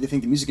insane way they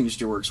think the music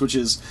industry works, which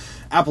is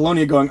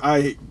Apollonia going,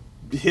 I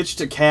hitched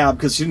a cab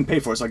because she didn't pay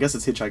for it, so I guess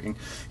it's hitchhiking.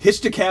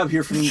 Hitched a cab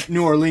here from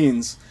New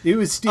Orleans. It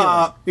was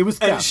stealing. It was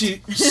and theft.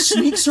 she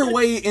sneaks her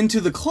way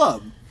into the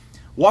club,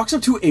 walks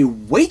up to a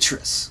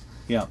waitress,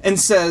 Yeah. and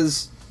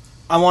says,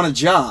 "I want a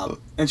job."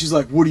 And she's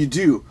like, "What do you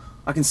do?"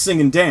 "I can sing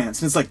and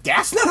dance." And it's like,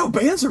 that's not how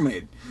bands are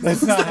made.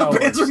 That's not how it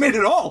bands works. are made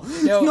at all.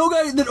 No. No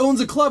guy that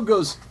owns a club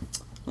goes,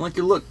 "I like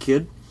your look,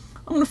 kid.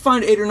 I'm gonna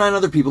find 8 or 9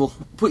 other people,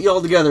 put you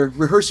all together,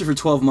 rehearse you for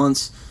 12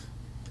 months,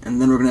 and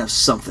then we're gonna have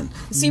something."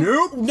 See,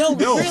 Nope. no,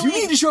 really? You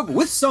need to show up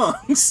with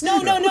songs.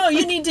 No.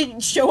 You need to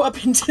show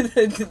up into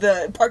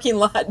the parking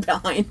lot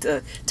behind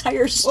the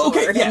tire store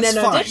Okay, and yes,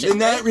 then fine. audition.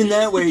 In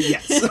that way,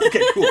 yes.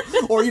 Okay, cool.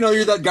 Or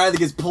you're that guy that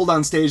gets pulled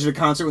on stage at a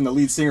concert when the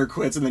lead singer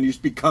quits, and then you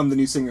just become the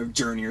new singer of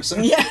Journey or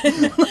something.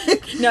 Yeah.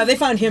 No, they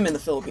found him in the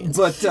Philippines.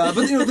 But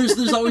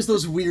there's always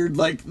those weird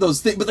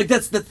those things. But like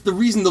that's the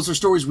reason those are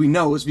stories we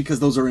know is because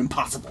those are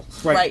impossible.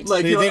 Right.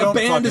 Like They a don't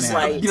band is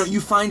fucking happen. you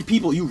find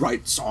people, you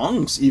write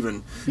songs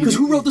even because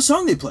who wrote the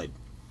song they played?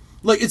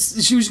 Like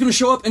she was gonna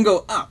show up and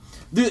go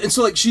and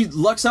so like she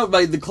lucks out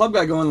by the club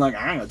guy going like,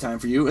 "I ain't got time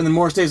for you," and then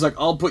Morris Day's like,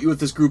 "I'll put you with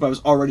this group I was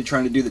already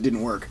trying to do that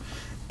didn't work."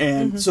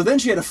 And so then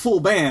she had a full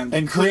band.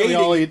 And clearly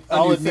creating a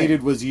all new it thing.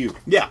 needed was you.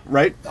 Yeah,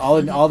 right?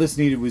 All this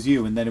needed was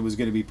you, and then it was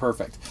going to be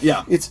perfect.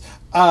 Yeah. It's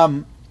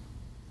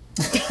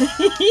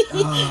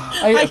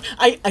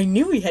I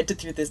knew we had to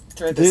throw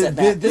this at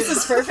Matt. This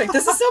is perfect.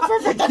 This is so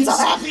perfect. I'm so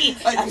happy.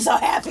 I'm so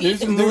happy.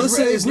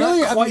 Melissa is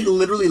really- not quite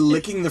literally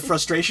licking the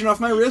frustration off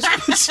my wrist,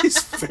 but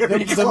she's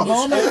very the close.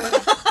 moment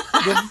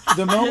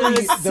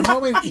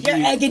Your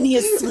agony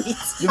is sweet.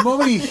 the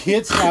moment he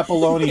hits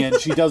Apollonia and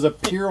she does a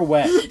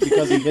pirouette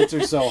because he hits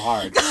her so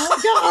hard.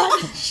 Oh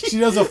God. She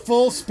does a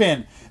full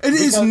spin. It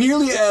is Because-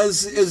 nearly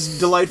as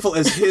delightful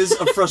as his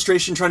of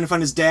frustration trying to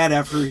find his dad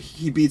after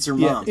he beats her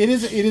Yeah, mom. it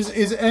is, and it's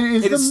It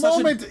the is such a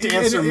moment.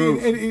 dancer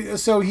move.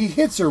 So he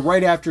hits her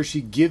right after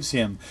she gives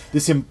him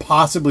this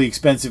impossibly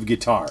expensive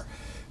guitar.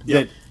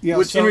 That, you know,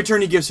 Which so- in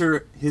return he gives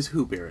her his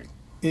hoop earring.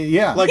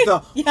 yeah, Like the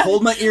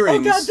hold my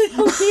earrings. Oh God, the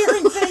whole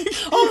earring thing.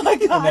 Oh my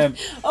God. And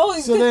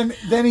then, so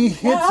then he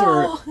hits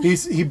Wow. her.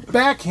 He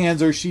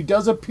backhands her. She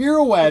does a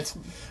pirouette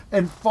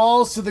and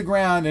falls to the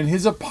ground. And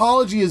his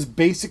apology is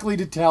basically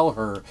to tell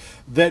her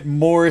that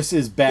Morris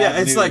is bad Yeah,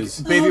 it's news.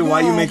 like, baby, Oh,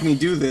 why you God. make me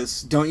do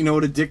this? Don't you know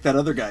what a dick that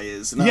other guy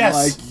is? And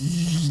Yes.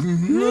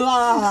 I'm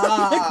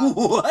like,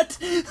 what?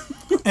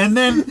 And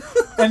then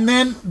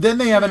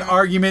they have an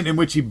argument in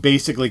which he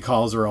basically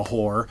calls her a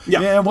whore.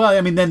 Yeah. Well,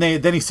 I mean,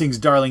 then he sings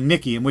 "Darling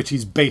Nikki," in which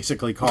he's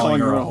basically calling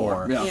her a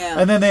whore. Yeah. Yeah.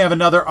 And then they have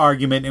another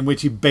argument in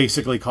which he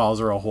basically calls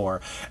her a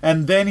whore.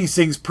 And then he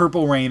sings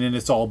 "Purple Rain" and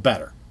it's all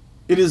better.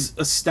 It is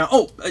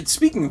astounding. Oh,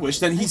 speaking of which,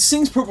 then he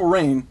sings Purple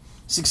Rain,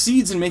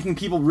 succeeds in making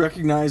people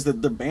recognize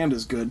that their band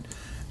is good,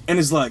 and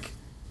is like,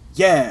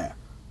 yeah,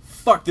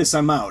 fuck this,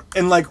 I'm out.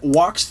 And like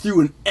walks through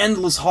an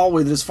endless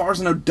hallway that, as far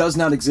as I know, does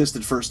not exist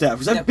at First Ave.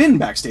 Because I've Yep. been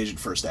backstage at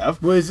First Ave.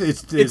 Well,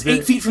 It's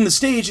 8 feet from the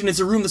stage, and it's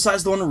a room the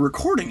size of the one we're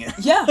recording in.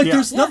 Yeah. Like, Yeah.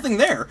 there's nothing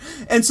there.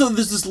 And so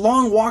there's this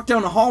long walk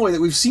down a hallway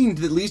that we've seen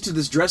that leads to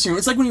this dressing room.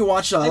 It's like when you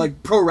watch,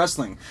 like, pro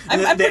wrestling.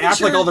 And I'm they pretty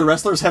act like sure- all the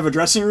wrestlers have a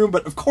dressing room,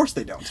 but of course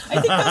they don't.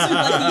 I think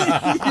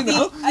those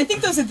are like I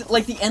think those are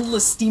like the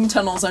endless steam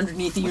tunnels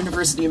underneath the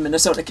University of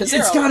Minnesota. Because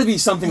It's got to be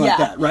something like Yeah.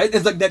 that, right?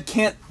 It's like that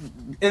can't...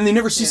 And they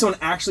never see someone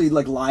actually,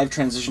 like, live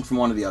transition from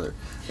one to the other.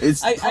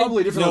 It's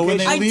probably a different No, when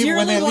location. they I leave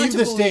dearly want the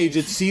to stage,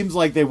 believe- it seems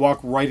like they walk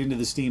right into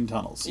the steam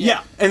tunnels.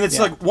 Yeah, and it's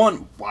Yeah. like,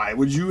 one, why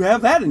would you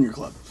have that in your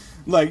club?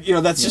 Like, you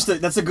know, that's just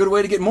that's a good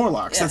way to get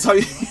Morlocks. Yeah. That's how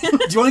you...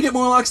 Do you want to get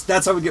Morlocks?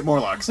 That's how we get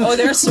Morlocks. Oh,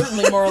 there's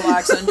certainly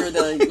Morlocks under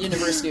the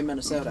University of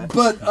Minnesota.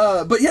 But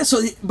yeah,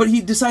 but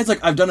he decides, like,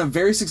 I've done a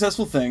very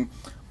successful thing.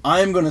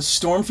 I'm going to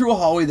storm through a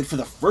hallway that for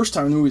the first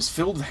time in the movie is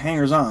filled with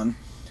hangers-on,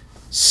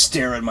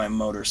 stare at my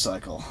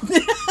motorcycle,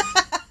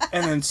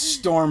 and then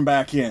storm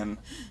back in.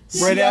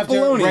 Right See after,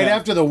 Apollonia. right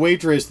after the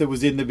waitress that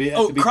was in the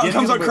at the beginning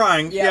comes of out the-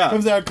 crying. Yeah. Yeah.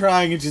 comes out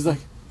crying, and she's like,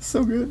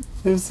 So good.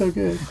 "It was so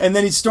good." And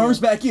then he storms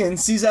back in,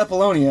 sees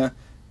Apollonia,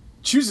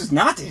 chooses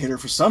not to hit her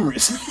for some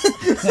reason.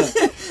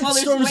 Well,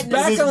 there's storms witnesses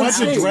back There's on much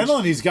stage.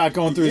 adrenaline he's got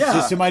going through his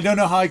Yeah. system. I don't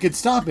know how I could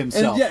stop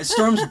himself. And yeah,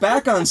 storms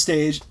back on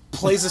stage,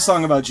 plays a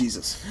song about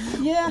Jesus.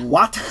 Yeah.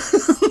 What?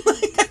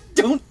 Like,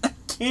 I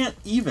can't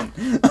even.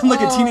 I'm like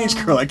a teenage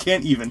girl. I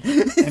can't even.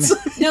 It's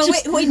like- No,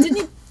 just- wait, didn't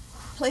he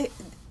play?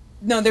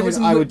 No, there was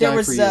I Would there Die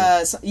was for You.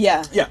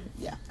 yeah. Yeah.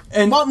 Yeah.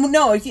 And Well,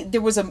 no,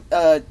 there was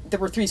there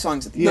were 3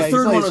 songs at the Yeah, end. he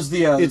third one plays- was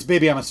the, it's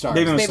 "Baby I'm a Star."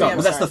 Baby I'm a Baby, Star, I'm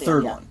but a that's Star the theme,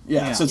 third yeah. one.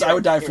 Yeah, Yeah. so it's Yeah, I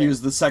Would Die For you're You right.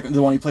 is the second,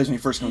 the one he plays when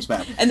he first comes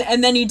back.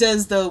 And then he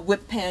does the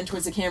whip pan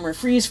towards the camera,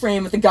 freeze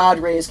frame with the God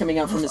rays coming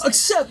out from his.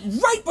 Except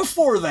right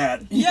before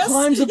that, he Yes,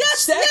 climbs up yes,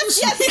 stack yes,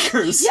 of yes,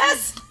 speakers,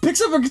 yes.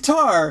 picks up a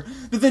guitar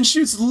that then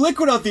shoots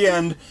liquid out the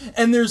end,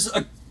 and there's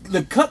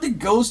the cut that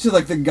goes to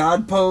like the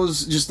God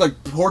pose, just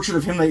like portrait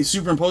of him they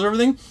superimpose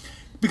everything.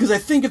 Because I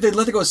think if they'd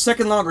let it go a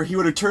second longer, he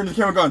would have turned to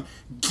the camera and gone,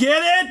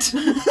 "Get it?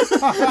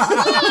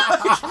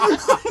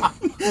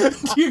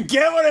 Do you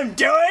get what I'm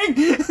doing?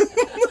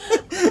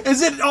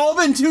 Has it all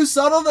been too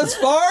subtle thus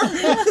far?"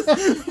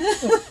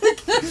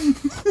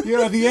 You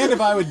know, at the end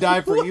of "I Would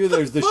Die For You,"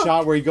 there's the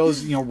shot where he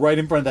goes, right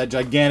in front of that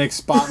gigantic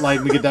spotlight,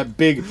 and we get that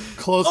big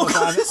close-up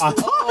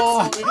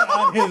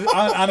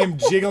on him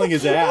jiggling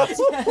his ass.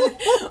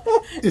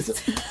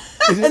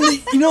 And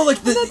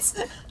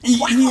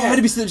he had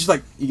to be just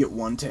like, "You get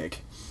one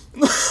take."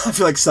 I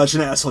feel like such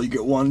an asshole. You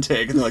get one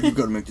take, and they're like, "You've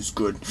got to make this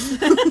good."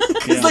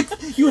 It's like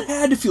you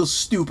had to feel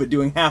stupid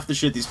doing half the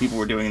shit these people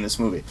were doing in this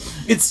movie.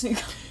 It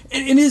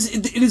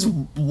is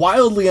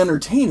wildly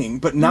entertaining,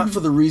 but not for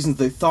the reasons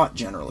they thought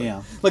generally.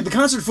 Yeah. Like the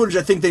concert footage,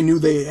 I think they knew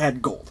they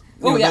had gold.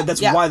 Oh, yeah,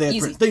 that's yeah, why they had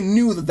easy. prints. They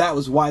knew that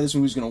was why this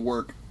movie was going to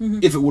work,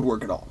 if it would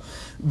work at all.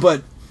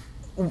 But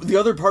the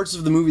other parts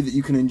of the movie that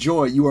you can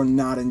enjoy, you are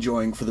not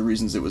enjoying for the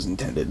reasons it was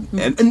intended,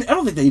 and I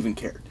don't think they even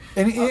cared.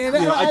 And I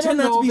don't tend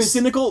not know to be if it's-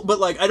 cynical, but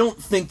like I don't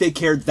think they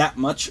cared that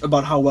much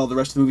about how well the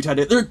rest of the movie tied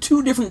in. There are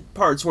 2 different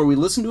parts where we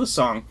listen to a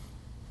song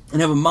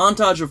and have a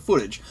montage of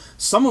footage,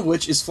 some of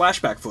which is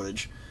flashback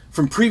footage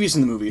from previous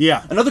in the movie.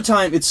 Yeah. Another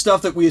time, it's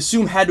stuff that we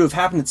assume had to have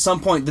happened at some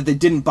point that they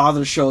didn't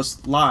bother to show us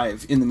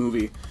live in the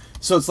movie.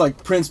 So it's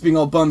like Prince being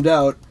all bummed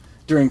out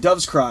during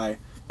Dove's Cry,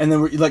 and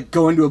then we're like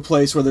going to a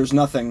place where there's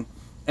nothing,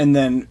 and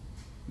then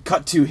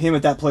cut to him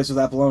at that place with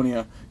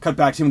Apollonia, cut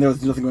back to him there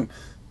with nothing going,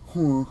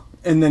 huh,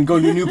 and then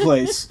going to a new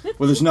place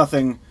where there's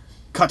nothing,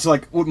 cut to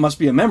like what must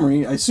be a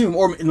memory, I assume,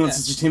 or unless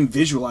it's just him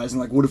visualizing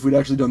like, what if we'd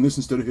actually done this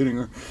instead of hitting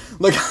her?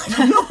 Like, I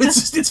don't know,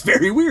 it's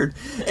very weird,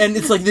 and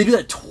it's like they do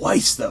that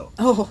twice though.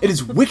 Oh. It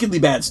is wickedly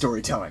bad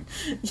storytelling.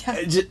 Yeah.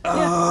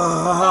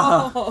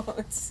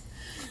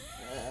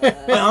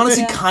 I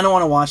honestly kind of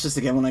want to watch this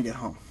again when I get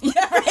home. Yeah,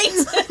 right.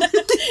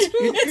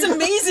 It's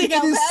amazing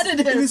how bad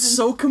it is. It is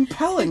so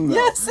compelling, though.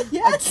 Yes,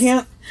 yes. I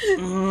can't.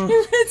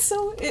 It's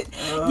so.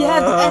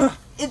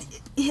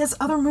 His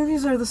other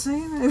movies are the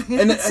same. I mean,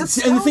 And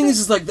the thing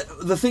is like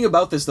the thing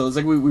about this though is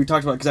like we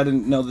talked about, because I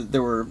didn't know that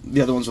there were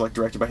the other ones were like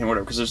directed by him or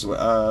whatever, because there's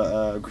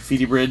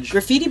Graffiti Bridge.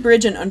 Graffiti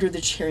Bridge and Under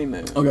the Cherry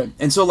Moon. Okay,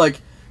 and so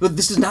like, but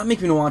this does not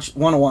make me want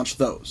to watch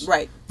those.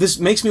 Right. This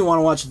makes me want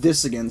to watch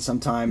this again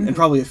sometime, and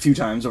probably a few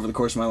times over the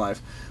course of my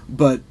life.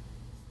 But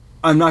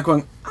I'm not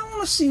going, I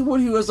want to see what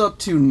he was up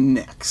to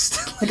next.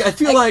 Like, I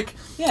feel like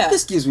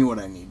this gives me what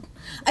I need.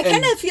 I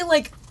kind of feel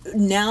like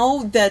now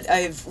that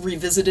I've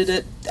revisited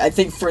it, I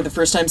think for the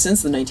first time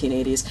since the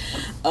 1980s,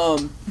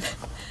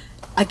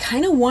 I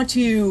kind of want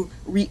to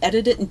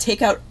re-edit it and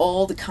take out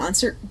all the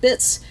concert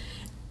bits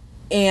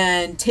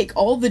and take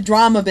all the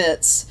drama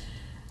bits,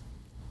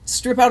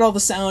 strip out all the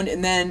sound,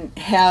 and then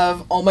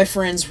have all my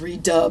friends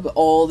redub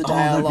all the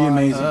dialogue. That'd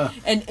be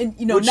amazing. And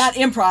you know, not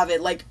improv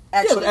it, like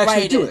actually, actually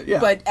write do it, it, yeah.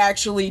 but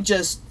actually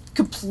just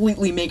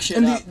completely make shit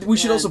And up. we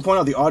should And- also point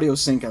out the audio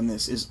sync on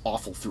this is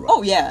awful throughout.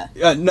 Oh yeah.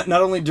 Not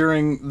only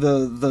during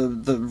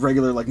the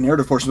regular like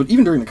narrative portion, but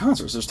even during the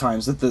concerts, there's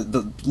times that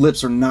the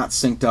lips are not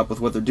synced up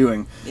with what they're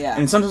doing. Yeah.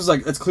 And sometimes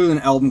like that's clearly an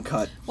album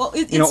cut. Well,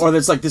 or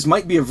that's like this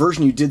might be a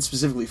version you did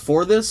specifically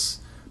for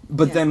this,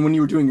 but Yeah. then when you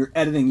were doing your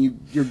editing,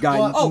 your guy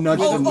nudged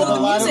with, them with down.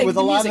 a lot music, of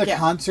the music, the yeah.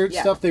 concert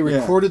Yeah. stuff, they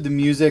recorded the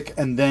music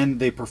and then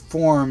they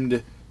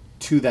performed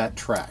to that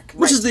track.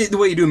 Which is the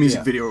way you do a music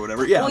Yeah. video or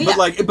whatever. Yeah, Well, but yeah.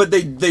 like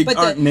they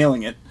aren't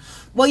nailing it.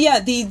 Well,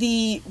 yeah,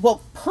 the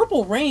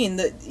Purple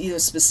Rain,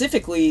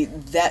 specifically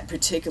that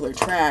particular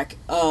track,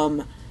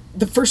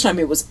 the first time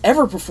it was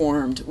ever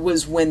performed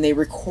was when they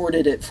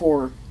recorded it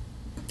for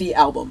the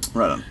album.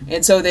 Right on.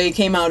 And so they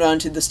came out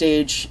onto the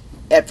stage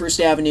at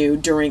First Avenue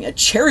during a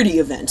charity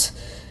event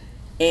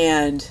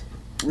and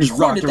Just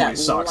rocked recorded that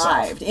everybody's socks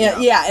live. off.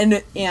 Yeah,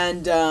 and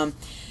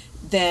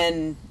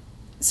then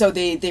so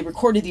they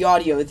recorded the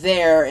audio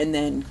there and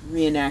then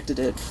reenacted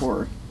it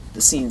for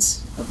the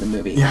scenes of the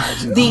movie. Yeah,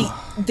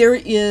 There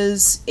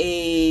is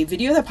a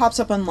video that pops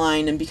up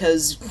online, and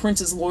because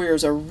Prince's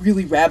lawyers are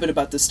really rabid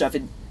about this stuff,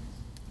 it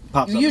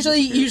Pops up and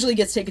usually disappears.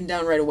 gets taken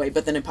down right away,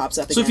 but then it pops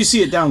up again. So if you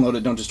see it, download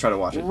it. Don't just try to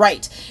watch it.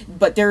 Right,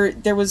 but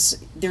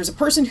there's a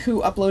person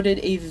who uploaded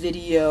a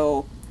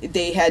video.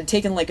 They had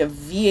taken like a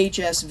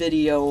VHS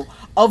video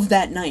of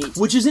that night.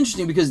 Which is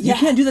interesting because you Yeah.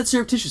 can't do that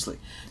surreptitiously.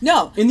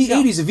 No, In the no.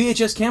 80s, a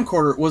VHS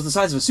camcorder was the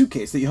size of a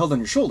suitcase that you held on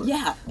your shoulder.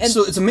 Yeah, and-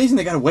 So it's amazing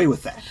they got away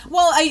with that.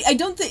 Well, I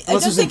don't think.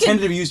 Unless it was think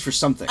intended to be used for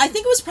something. I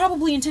think it was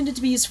probably intended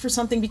to be used for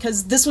something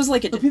because this was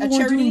like a, But people a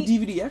weren't charity.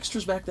 doing DVD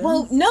extras back then.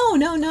 Well, no,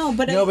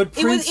 but, No, but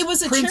Prince, it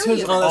was a Prince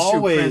charity. has event. that's true.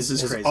 always Prince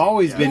is has crazy.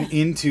 always Yeah. been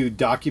into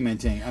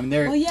documenting. I mean,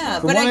 Well, yeah,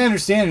 from but what I I-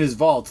 understand in his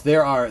vault,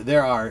 there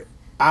are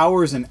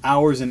hours and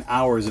hours and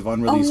hours of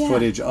unreleased Oh, yeah.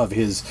 footage of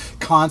his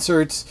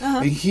concerts.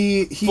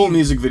 He full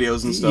music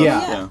videos and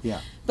stuff. Yeah.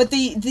 But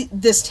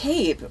this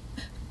tape,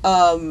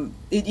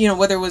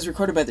 whether it was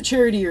recorded by the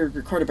charity or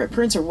recorded by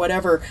Prince or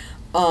whatever,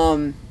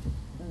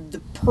 the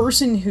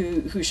person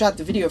who shot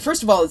the video,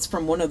 first of all, it's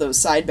from one of those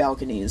side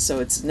balconies, so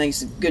it's a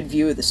nice, good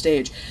view of the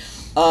stage.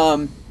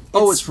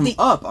 It's from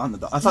up on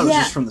the. I thought it was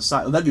Yeah. just from the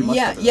side. That'd be much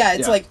better.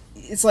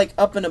 It's like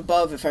up and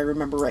above, if I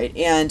remember right,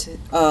 and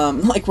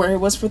like where I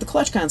was for the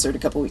Clutch concert a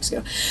couple weeks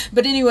ago.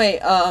 But anyway,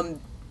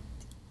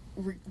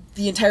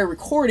 the entire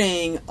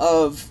recording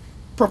of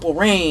Purple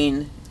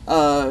Rain,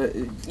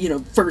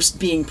 first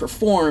being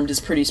performed is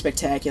pretty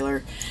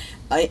spectacular.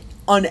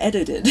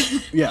 Unedited.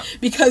 Yeah.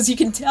 Because you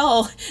can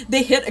tell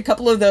they hit a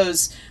couple of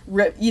those,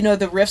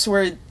 the riffs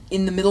where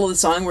in the middle of the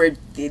song where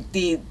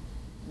the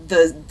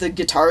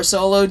guitar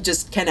solo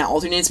just kind of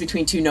alternates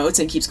between two notes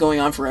and keeps going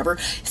on forever.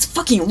 It's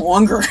fucking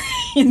longer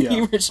in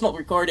the original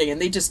recording,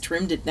 and they just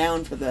trimmed it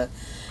down for the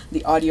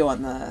audio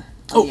on the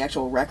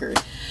actual record.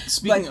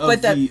 Speaking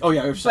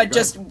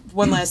Just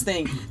one last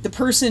thing. The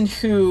person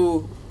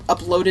who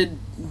uploaded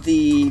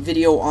the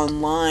video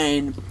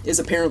online is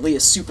apparently a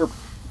super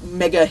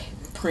mega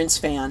Prince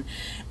fan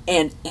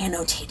and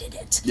annotated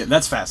it. Yeah,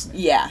 that's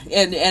fascinating. Yeah,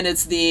 and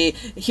it's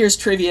here's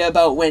trivia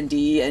about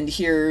Wendy, and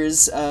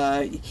here's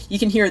you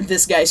can hear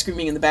this guy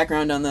screaming in the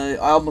background on the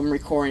album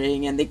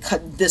recording, and they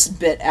cut this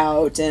bit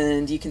out,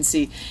 and you can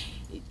see.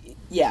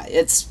 Yeah,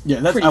 it's pretty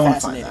I want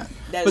to fascinating. find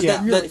that. That But is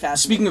really fascinating.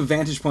 Speaking of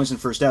vantage points in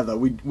First Ave,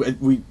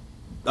 though,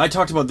 I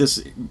talked about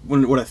this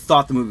when what I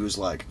thought the movie was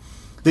like.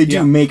 They do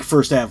Yeah. make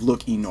First Ave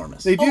look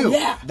enormous. They do.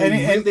 yeah. They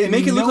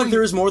make it look like knowing-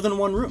 there is more than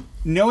one room.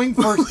 Knowing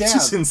First Which is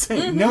Ave,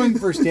 insane. knowing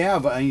First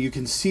Ave, you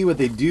can see what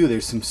they do.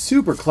 There's some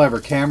super clever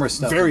camera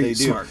stuff Very that they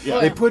do. smart, yeah.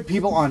 They put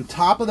people on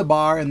top of the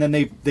bar, and then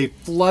they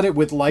flood it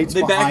with lights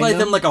They behind backlight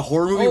them like a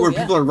horror movie Oh, where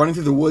yeah. people are running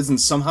through the woods and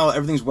somehow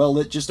everything's well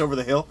lit just over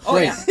the hill. Oh,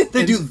 yeah.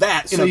 They And do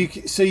that in so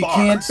a you bar.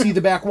 can't see the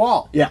back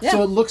wall. Yeah.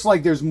 So it looks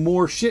like there's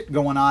more shit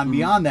going on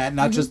beyond that,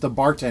 not just the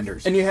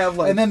bartenders. And you have,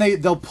 like- and then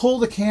they'll pull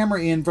the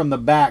camera in from the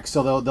back,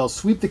 so they'll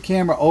sweep the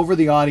camera over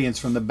the audience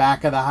from the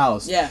back of the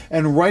house. Yeah.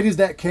 And right as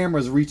that camera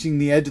is reaching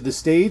the edge of the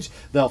stage,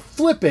 they'll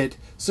flip it.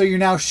 So you're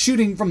now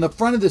shooting from the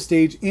front of the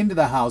stage into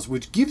the house,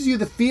 which gives you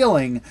the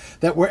feeling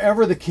that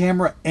wherever the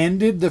camera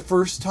ended the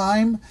first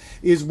time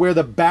is where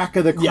the back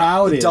of the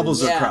crowd it is.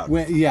 doubles the Yeah.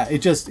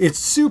 crowd. It's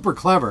super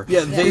clever.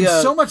 Yeah, they, And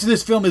so much of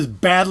this film is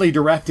badly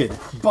directed,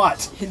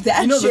 but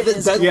That You know, shit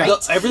is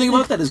great. everything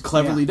about that is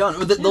cleverly Yeah. done.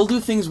 But they'll do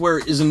things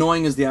where, as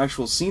annoying as the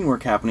actual scene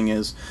work happening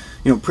is,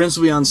 Prince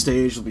will be on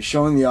stage, will be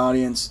showing the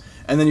audience,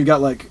 and then you've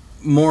got like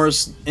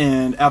Morris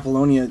and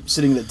Apollonia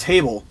sitting at a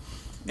table,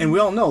 and we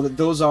all know that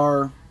those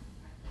are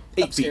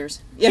 8 Upstairs.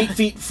 feet. Yeah. 8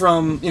 feet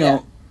from Yeah.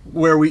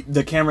 where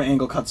the camera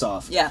angle cuts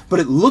off. Yeah. But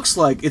it looks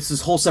like it's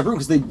this whole separate room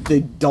because they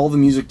dull the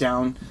music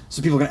down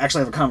so people can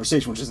actually have a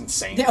conversation, which is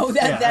insane. No,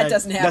 that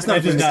doesn't happen. That's not,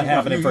 That does not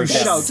happen at You First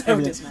Ave. shout So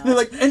everything. does not. They're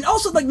like, and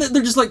also like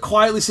they're just like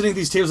quietly sitting at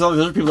these tables. All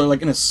the other people are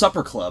like in a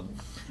supper club,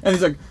 and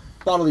he's like,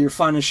 "Bottle of your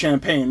finest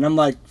champagne," and I'm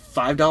like,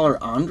 $5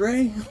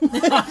 Andre?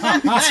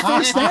 It's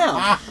First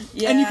Ave,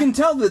 Yeah. and you can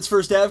tell that it's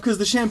First Ave because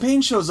the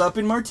champagne shows up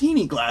in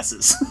martini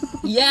glasses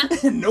Yeah.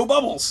 and no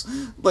bubbles.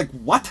 Like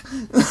what?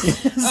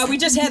 We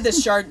just had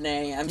this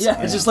Chardonnay. I'm Yeah,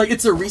 sorry. it's just like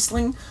it's a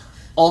Riesling,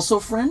 also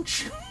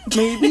French,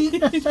 maybe.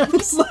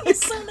 It's like,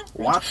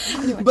 what?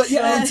 But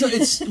yeah,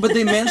 but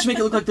they managed to make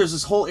it look like there's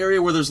this whole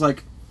area where there's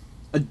like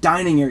a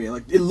dining area.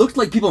 Like it looked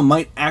like people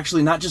might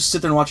actually not just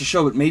sit there and watch a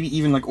show, but maybe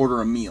even like order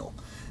a meal.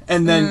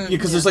 And then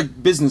because there's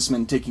like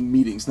businessmen taking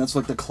meetings, and that's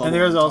like the club. and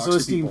there's where also a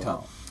talks to steam people.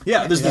 tunnel.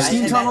 Yeah, there's the Yeah,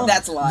 steam and tunnel.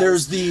 that's lies.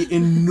 There's the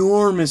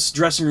enormous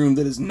dressing room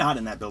that is not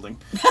in that building.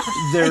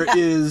 There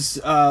is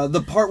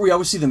the part where you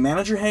always see the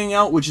manager hanging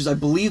out, which is, I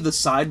believe, the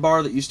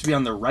sidebar that used to be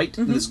on the right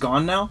that is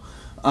gone now.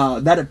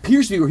 That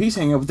appears to be where he's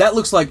hanging out, but that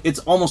looks like it's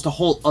almost a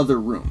whole other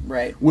room.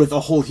 Right. With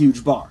a whole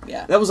huge bar.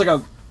 Yeah. That was like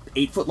a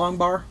 8-foot long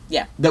bar.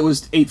 Yeah. That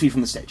was 8 feet from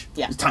the stage.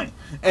 Yeah. It was tiny.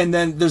 And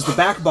then there's the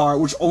back bar,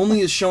 which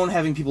only is shown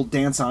having people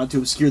dance on it to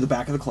obscure the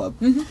back of the club.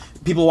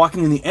 People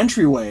walking in the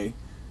entryway,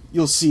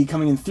 you'll see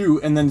coming in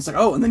through, and then it's like,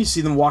 oh, and then you see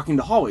them walking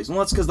to hallways. Well,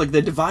 that's because like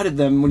they divided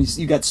them when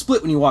you got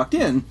split when you walked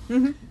in.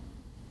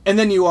 And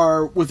then you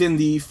are within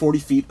the 40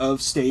 feet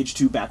of stage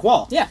to back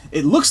wall. Yeah.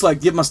 It looks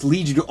like it must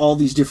lead you to all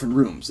these different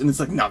rooms. And it's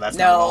like, no, that's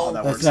not at all how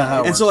that That's works. not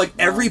how it and so works. like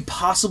every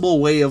possible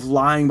way of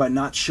lying by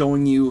not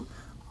showing you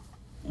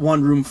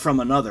one room from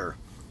another,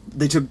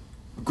 they took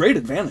great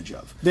advantage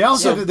of. They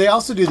also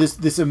do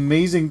this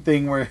amazing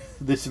thing where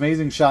this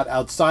amazing shot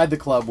outside the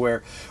club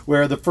where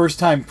the first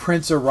time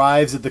Prince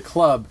arrives at the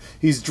club,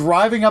 he's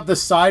driving up the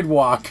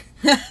sidewalk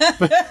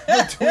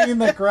between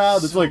the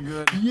crowd. It's like,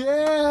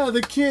 yeah,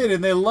 the kid,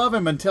 and they love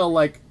him until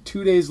like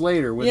 2 days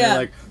later when Yeah. they're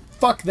like,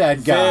 fuck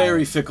that guy.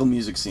 Very fickle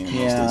music scene in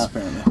those Yeah. days,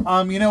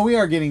 apparently. We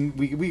are getting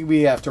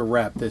we have to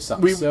wrap this up.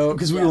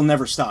 Because we will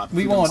never stop.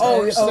 we if don't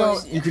won't. stop.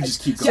 So You could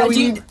just keep So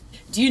going.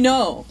 do you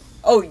know?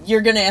 Oh, you're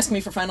going to ask me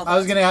for final thoughts? I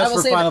was going to ask will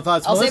for save final it.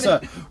 thoughts. I'll save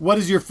Melissa, it. what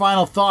is your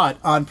final thought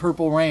on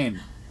Purple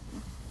Rain?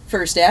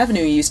 First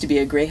Avenue used to be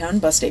a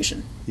Greyhound bus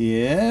station.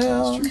 Yeah.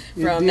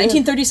 From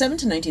 1937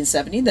 to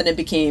 1970, then it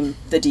became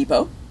the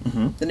Depot,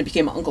 then it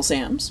became Uncle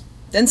Sam's,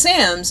 then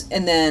Sam's,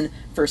 and then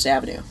First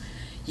Avenue.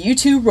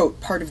 U2 wrote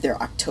part of their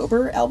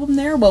October album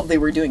there while they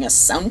were doing a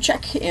sound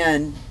check,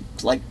 and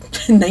like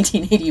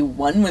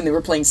 1981 when they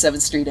were playing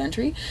 7th Street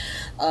Entry.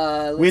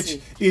 Let's Which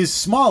see. is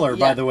smaller,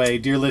 by Yeah. the way,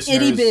 dear listeners.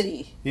 Itty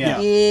bitty. Yeah.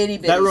 Itty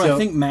bitty. That room, So- I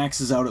think Max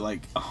is out at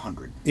like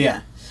 100.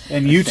 Yeah.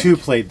 And U2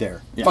 played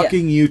there. Yeah.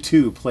 Fucking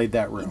U2 played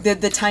that room.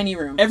 The tiny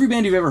room. Every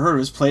band you've ever heard of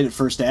has played at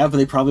First Ave, but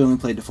they probably only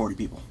played to 40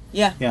 people.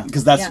 Yeah. Yeah.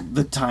 Because that's Yeah.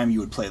 the time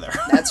you would play there.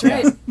 That's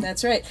right.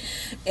 That's right.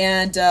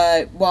 And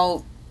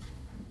well,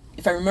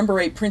 if I remember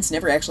right, Prince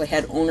never actually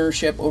had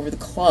ownership over the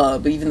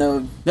club, even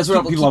though That's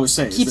what people always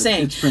say, is Keep that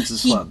saying it's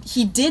Prince's he, club.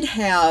 He did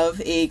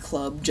have a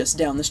club just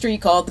down the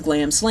street called the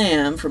Glam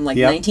Slam from like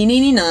Yep.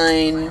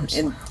 1989,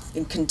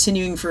 and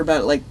continuing for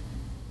about like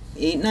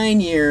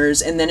 8-9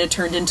 years, and then it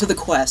turned into the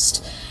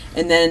Quest,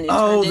 and then it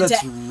Oh, turned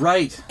that's into,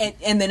 right.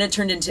 and then it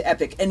turned into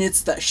Epic, and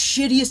it's the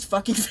shittiest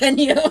fucking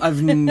venue.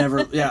 I've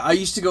never. Yeah, I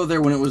used to go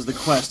there when it was the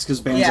Quest because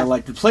bands Yeah. I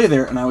liked to play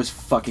there, and I always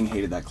fucking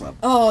hated that club.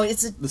 Oh,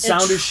 it's The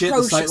sound is shit.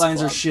 The sight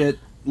lines are shit. shit.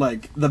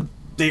 Like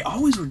they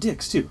always were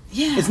dicks too.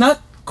 Yeah. It's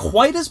not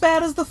quite as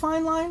bad as the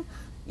Fine Line,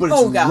 but it's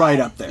Oh, God. right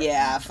up there.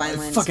 Yeah, Fine I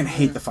Line's- fucking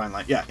hate the Fine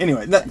Line. Yeah.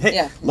 Anyway, hey,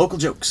 Yeah. local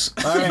jokes.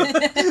 All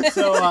right.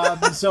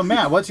 So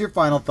Matt, what's your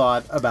final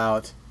thought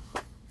about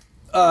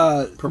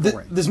Purple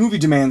Rain? This movie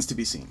demands to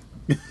be seen.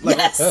 Like,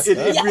 Yes. it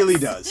Yes. really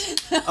does.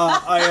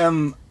 I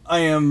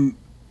am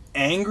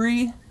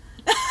angry,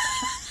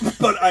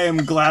 but I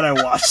am glad I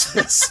watched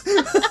this.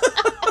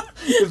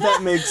 if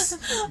that makes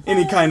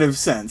any kind of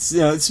sense. You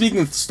know, speaking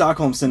of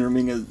Stockholm Syndrome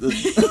being a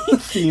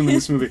theme in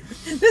this movie.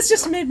 This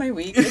just made my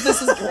week.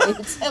 This is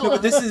great. No,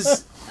 but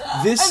this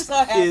I'm so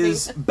happy.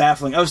 is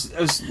baffling. I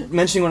was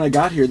mentioning when I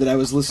got here that I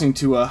was listening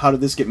to How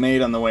Did This Get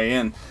Made on the way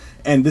in,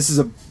 and this is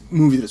a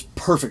movie that is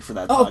perfect for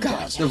that Oh, podcast.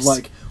 God, yes. Of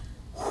like,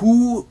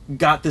 who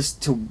got this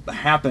to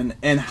happen,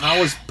 and how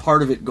is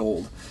part of it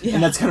gold? Yeah.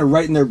 And that's kind of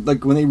right in their,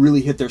 like, when they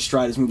really hit their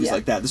stride as movies Yeah.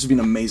 like that. This would be an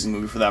amazing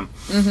movie for them.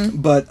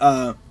 But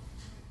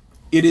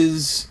it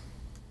is,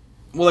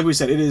 well, like we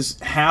said, it is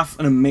half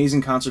an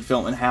amazing concert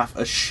film and half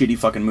a shitty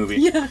fucking movie.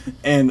 Yeah.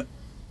 And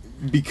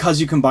because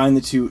you combine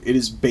the two, it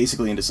is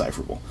basically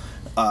indecipherable.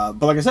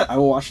 But like I said, I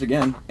will watch it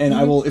again, and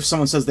I will. If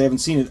someone says they haven't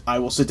seen it, I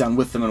will sit down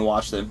with them and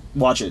watch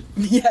it.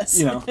 Yes.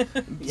 You know,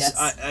 Yes.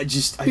 I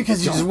just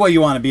Because don't- this is what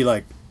you want to be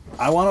like.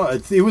 I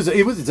want to.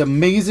 It's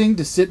amazing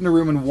to sit in a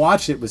room and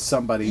watch it with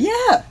somebody.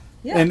 Yeah.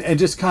 Yeah. And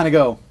just kind of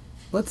go,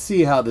 let's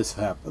see how this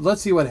happens.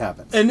 Let's see what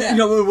happens. And you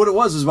know what it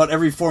was about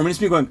every 4 minutes,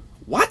 me going,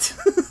 "What?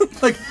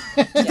 Like,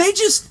 did they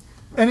just?"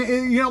 And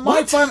you know,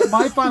 my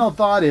final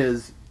thought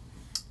is,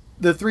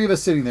 the three of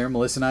us sitting there,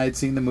 Melissa and I had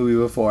seen the movie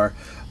before,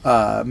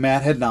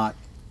 Matt had not.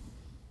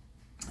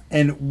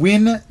 And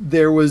when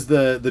there was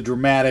the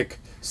dramatic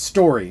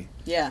story,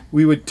 yeah.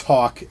 we would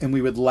talk and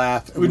we would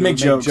laugh and We'd we make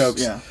would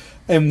jokes, yeah.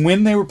 And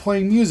when they were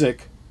playing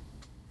music,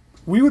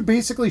 we would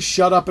basically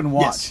shut up and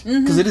watch. Yes,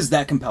 because it is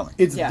that compelling.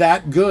 It's Yeah.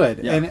 that good,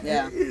 Yeah. and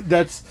Yeah.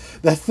 that's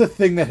the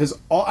thing that has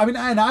all. I mean,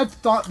 and I've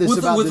thought this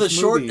about With this a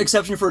short movie.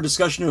 exception for a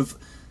discussion of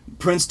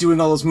Prince doing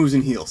all those moves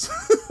in heels.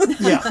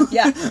 Yeah,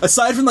 Yeah.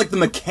 Aside from like the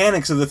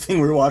mechanics of the thing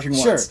we were watching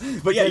sure. once.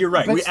 But yeah, you're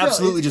right. But We still,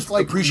 absolutely it's just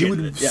like appreciated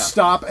you would it. Yeah.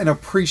 stop and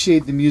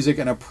appreciate the music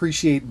and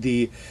appreciate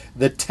the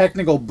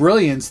technical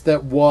brilliance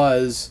that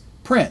was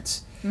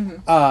Prince.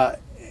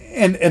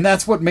 And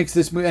that's what makes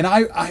this movie. And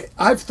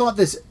I've thought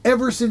this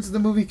ever since the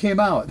movie came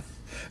out.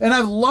 And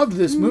I've loved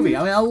this movie.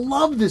 I mean, I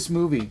love this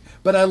movie,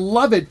 but I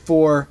love it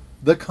for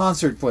the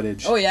concert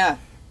footage. Oh yeah.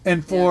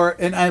 And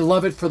and I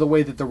love it for the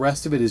way that the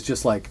rest of it is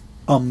just like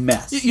a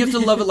mess. You have to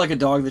love it like a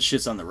dog that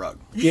shits on the rug.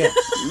 Yeah.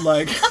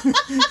 Like,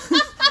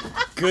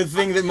 good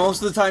thing that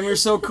most of the time you're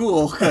so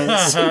cool.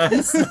 'Cause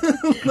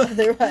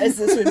Otherwise,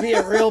 this would be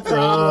a real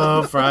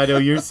problem. Oh,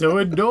 Frido, you're so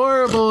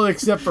adorable,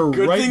 except for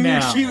good right thing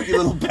now. you're cute, you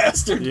little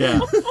bastard. Yeah.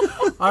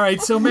 All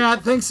right, so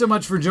Matt, thanks so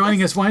much for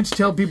joining us. Why don't you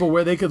tell people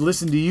where they could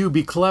listen to you?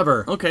 Be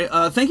clever. Okay,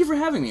 thank you for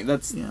having me.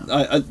 That's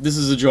Yeah. this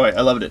is a joy.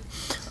 I loved it.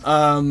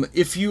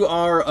 If you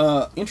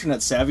are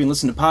internet savvy and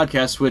listen to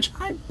podcasts, which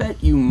I bet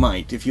you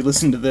might if you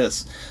listen to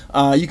this,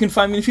 you can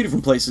find me in a few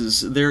different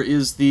places. There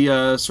is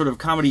the sort of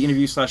comedy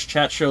interview /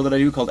 chat show that I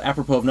do called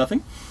Apropos of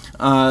Nothing.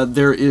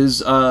 There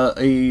is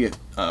a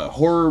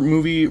horror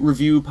movie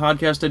review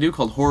podcast I do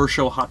called Horror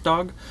Show Hot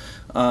Dog.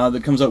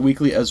 That comes out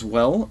weekly as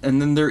well.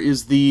 And then there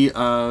is the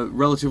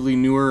relatively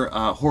newer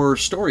Horror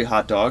Story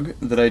Hot Dog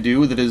that I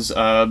do that is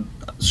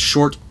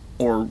short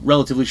or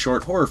relatively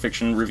short horror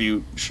fiction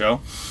review show.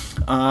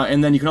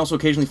 And then you can also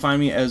occasionally find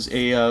me as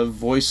a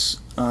voice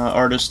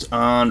artist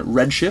on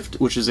Redshift,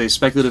 which is a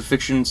speculative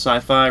fiction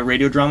sci-fi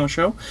radio drama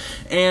show.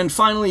 And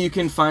finally, you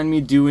can find me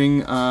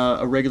doing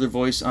a regular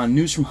voice on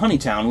News from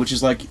Honeytown, which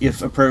is like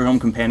if a Prairie Home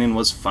Companion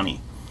was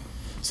funny.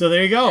 So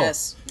there you go.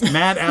 Yes.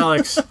 Matt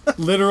Alex,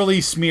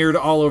 literally smeared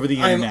all over the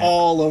I am internet.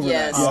 all over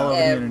Yes. that. all over the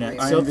everywhere. internet.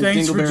 I So am the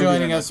thanks for Dingleberry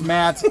joining Internet. us,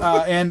 Matt.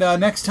 And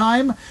next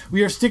time,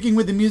 we are sticking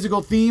with the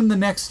musical theme. The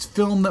next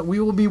film that we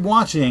will be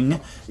watching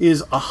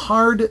is A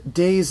Hard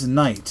Day's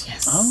Night.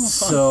 Yes. Oh, fun.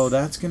 So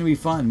that's going to be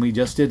fun. We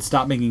just did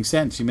Stop Making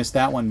Sense. You missed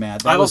that one,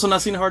 Matt. That I've was- also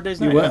not seen A Hard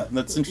Day's Night. will? Yeah,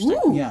 that's interesting.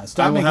 Ooh. Yeah, I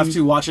Stop will Making have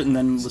to watch it and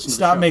then listen to the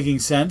Stop show. Making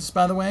Sense,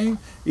 by the way,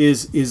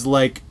 is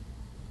like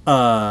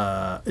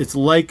it's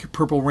like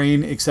Purple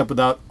Rain except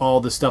without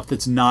all the stuff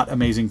that's not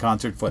amazing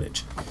concert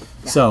footage.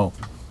 So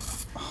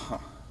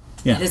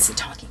yeah. It's the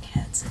Talking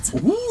Heads. It's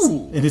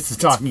Ooh. And it's the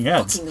Talking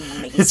Heads. fucking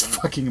amazing. It's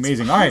fucking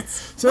amazing. All right.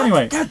 So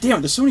anyway, God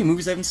damn, there's so many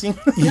movies I haven't seen.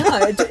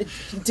 Yeah,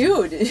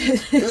 dude.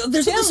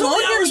 There's so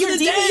many hours in a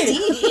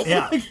day.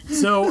 yeah.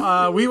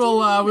 So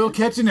we'll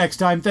catch you next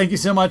time. Thank you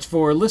so much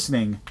for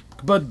listening.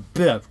 But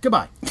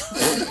goodbye.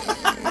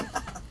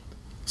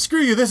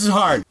 Screw you. This is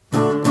hard.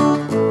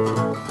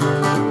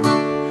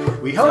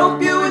 We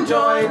hope you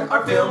enjoyed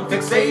our film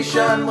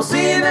fixation. We'll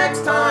see you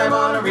next time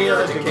on A Real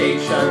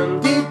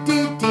Education.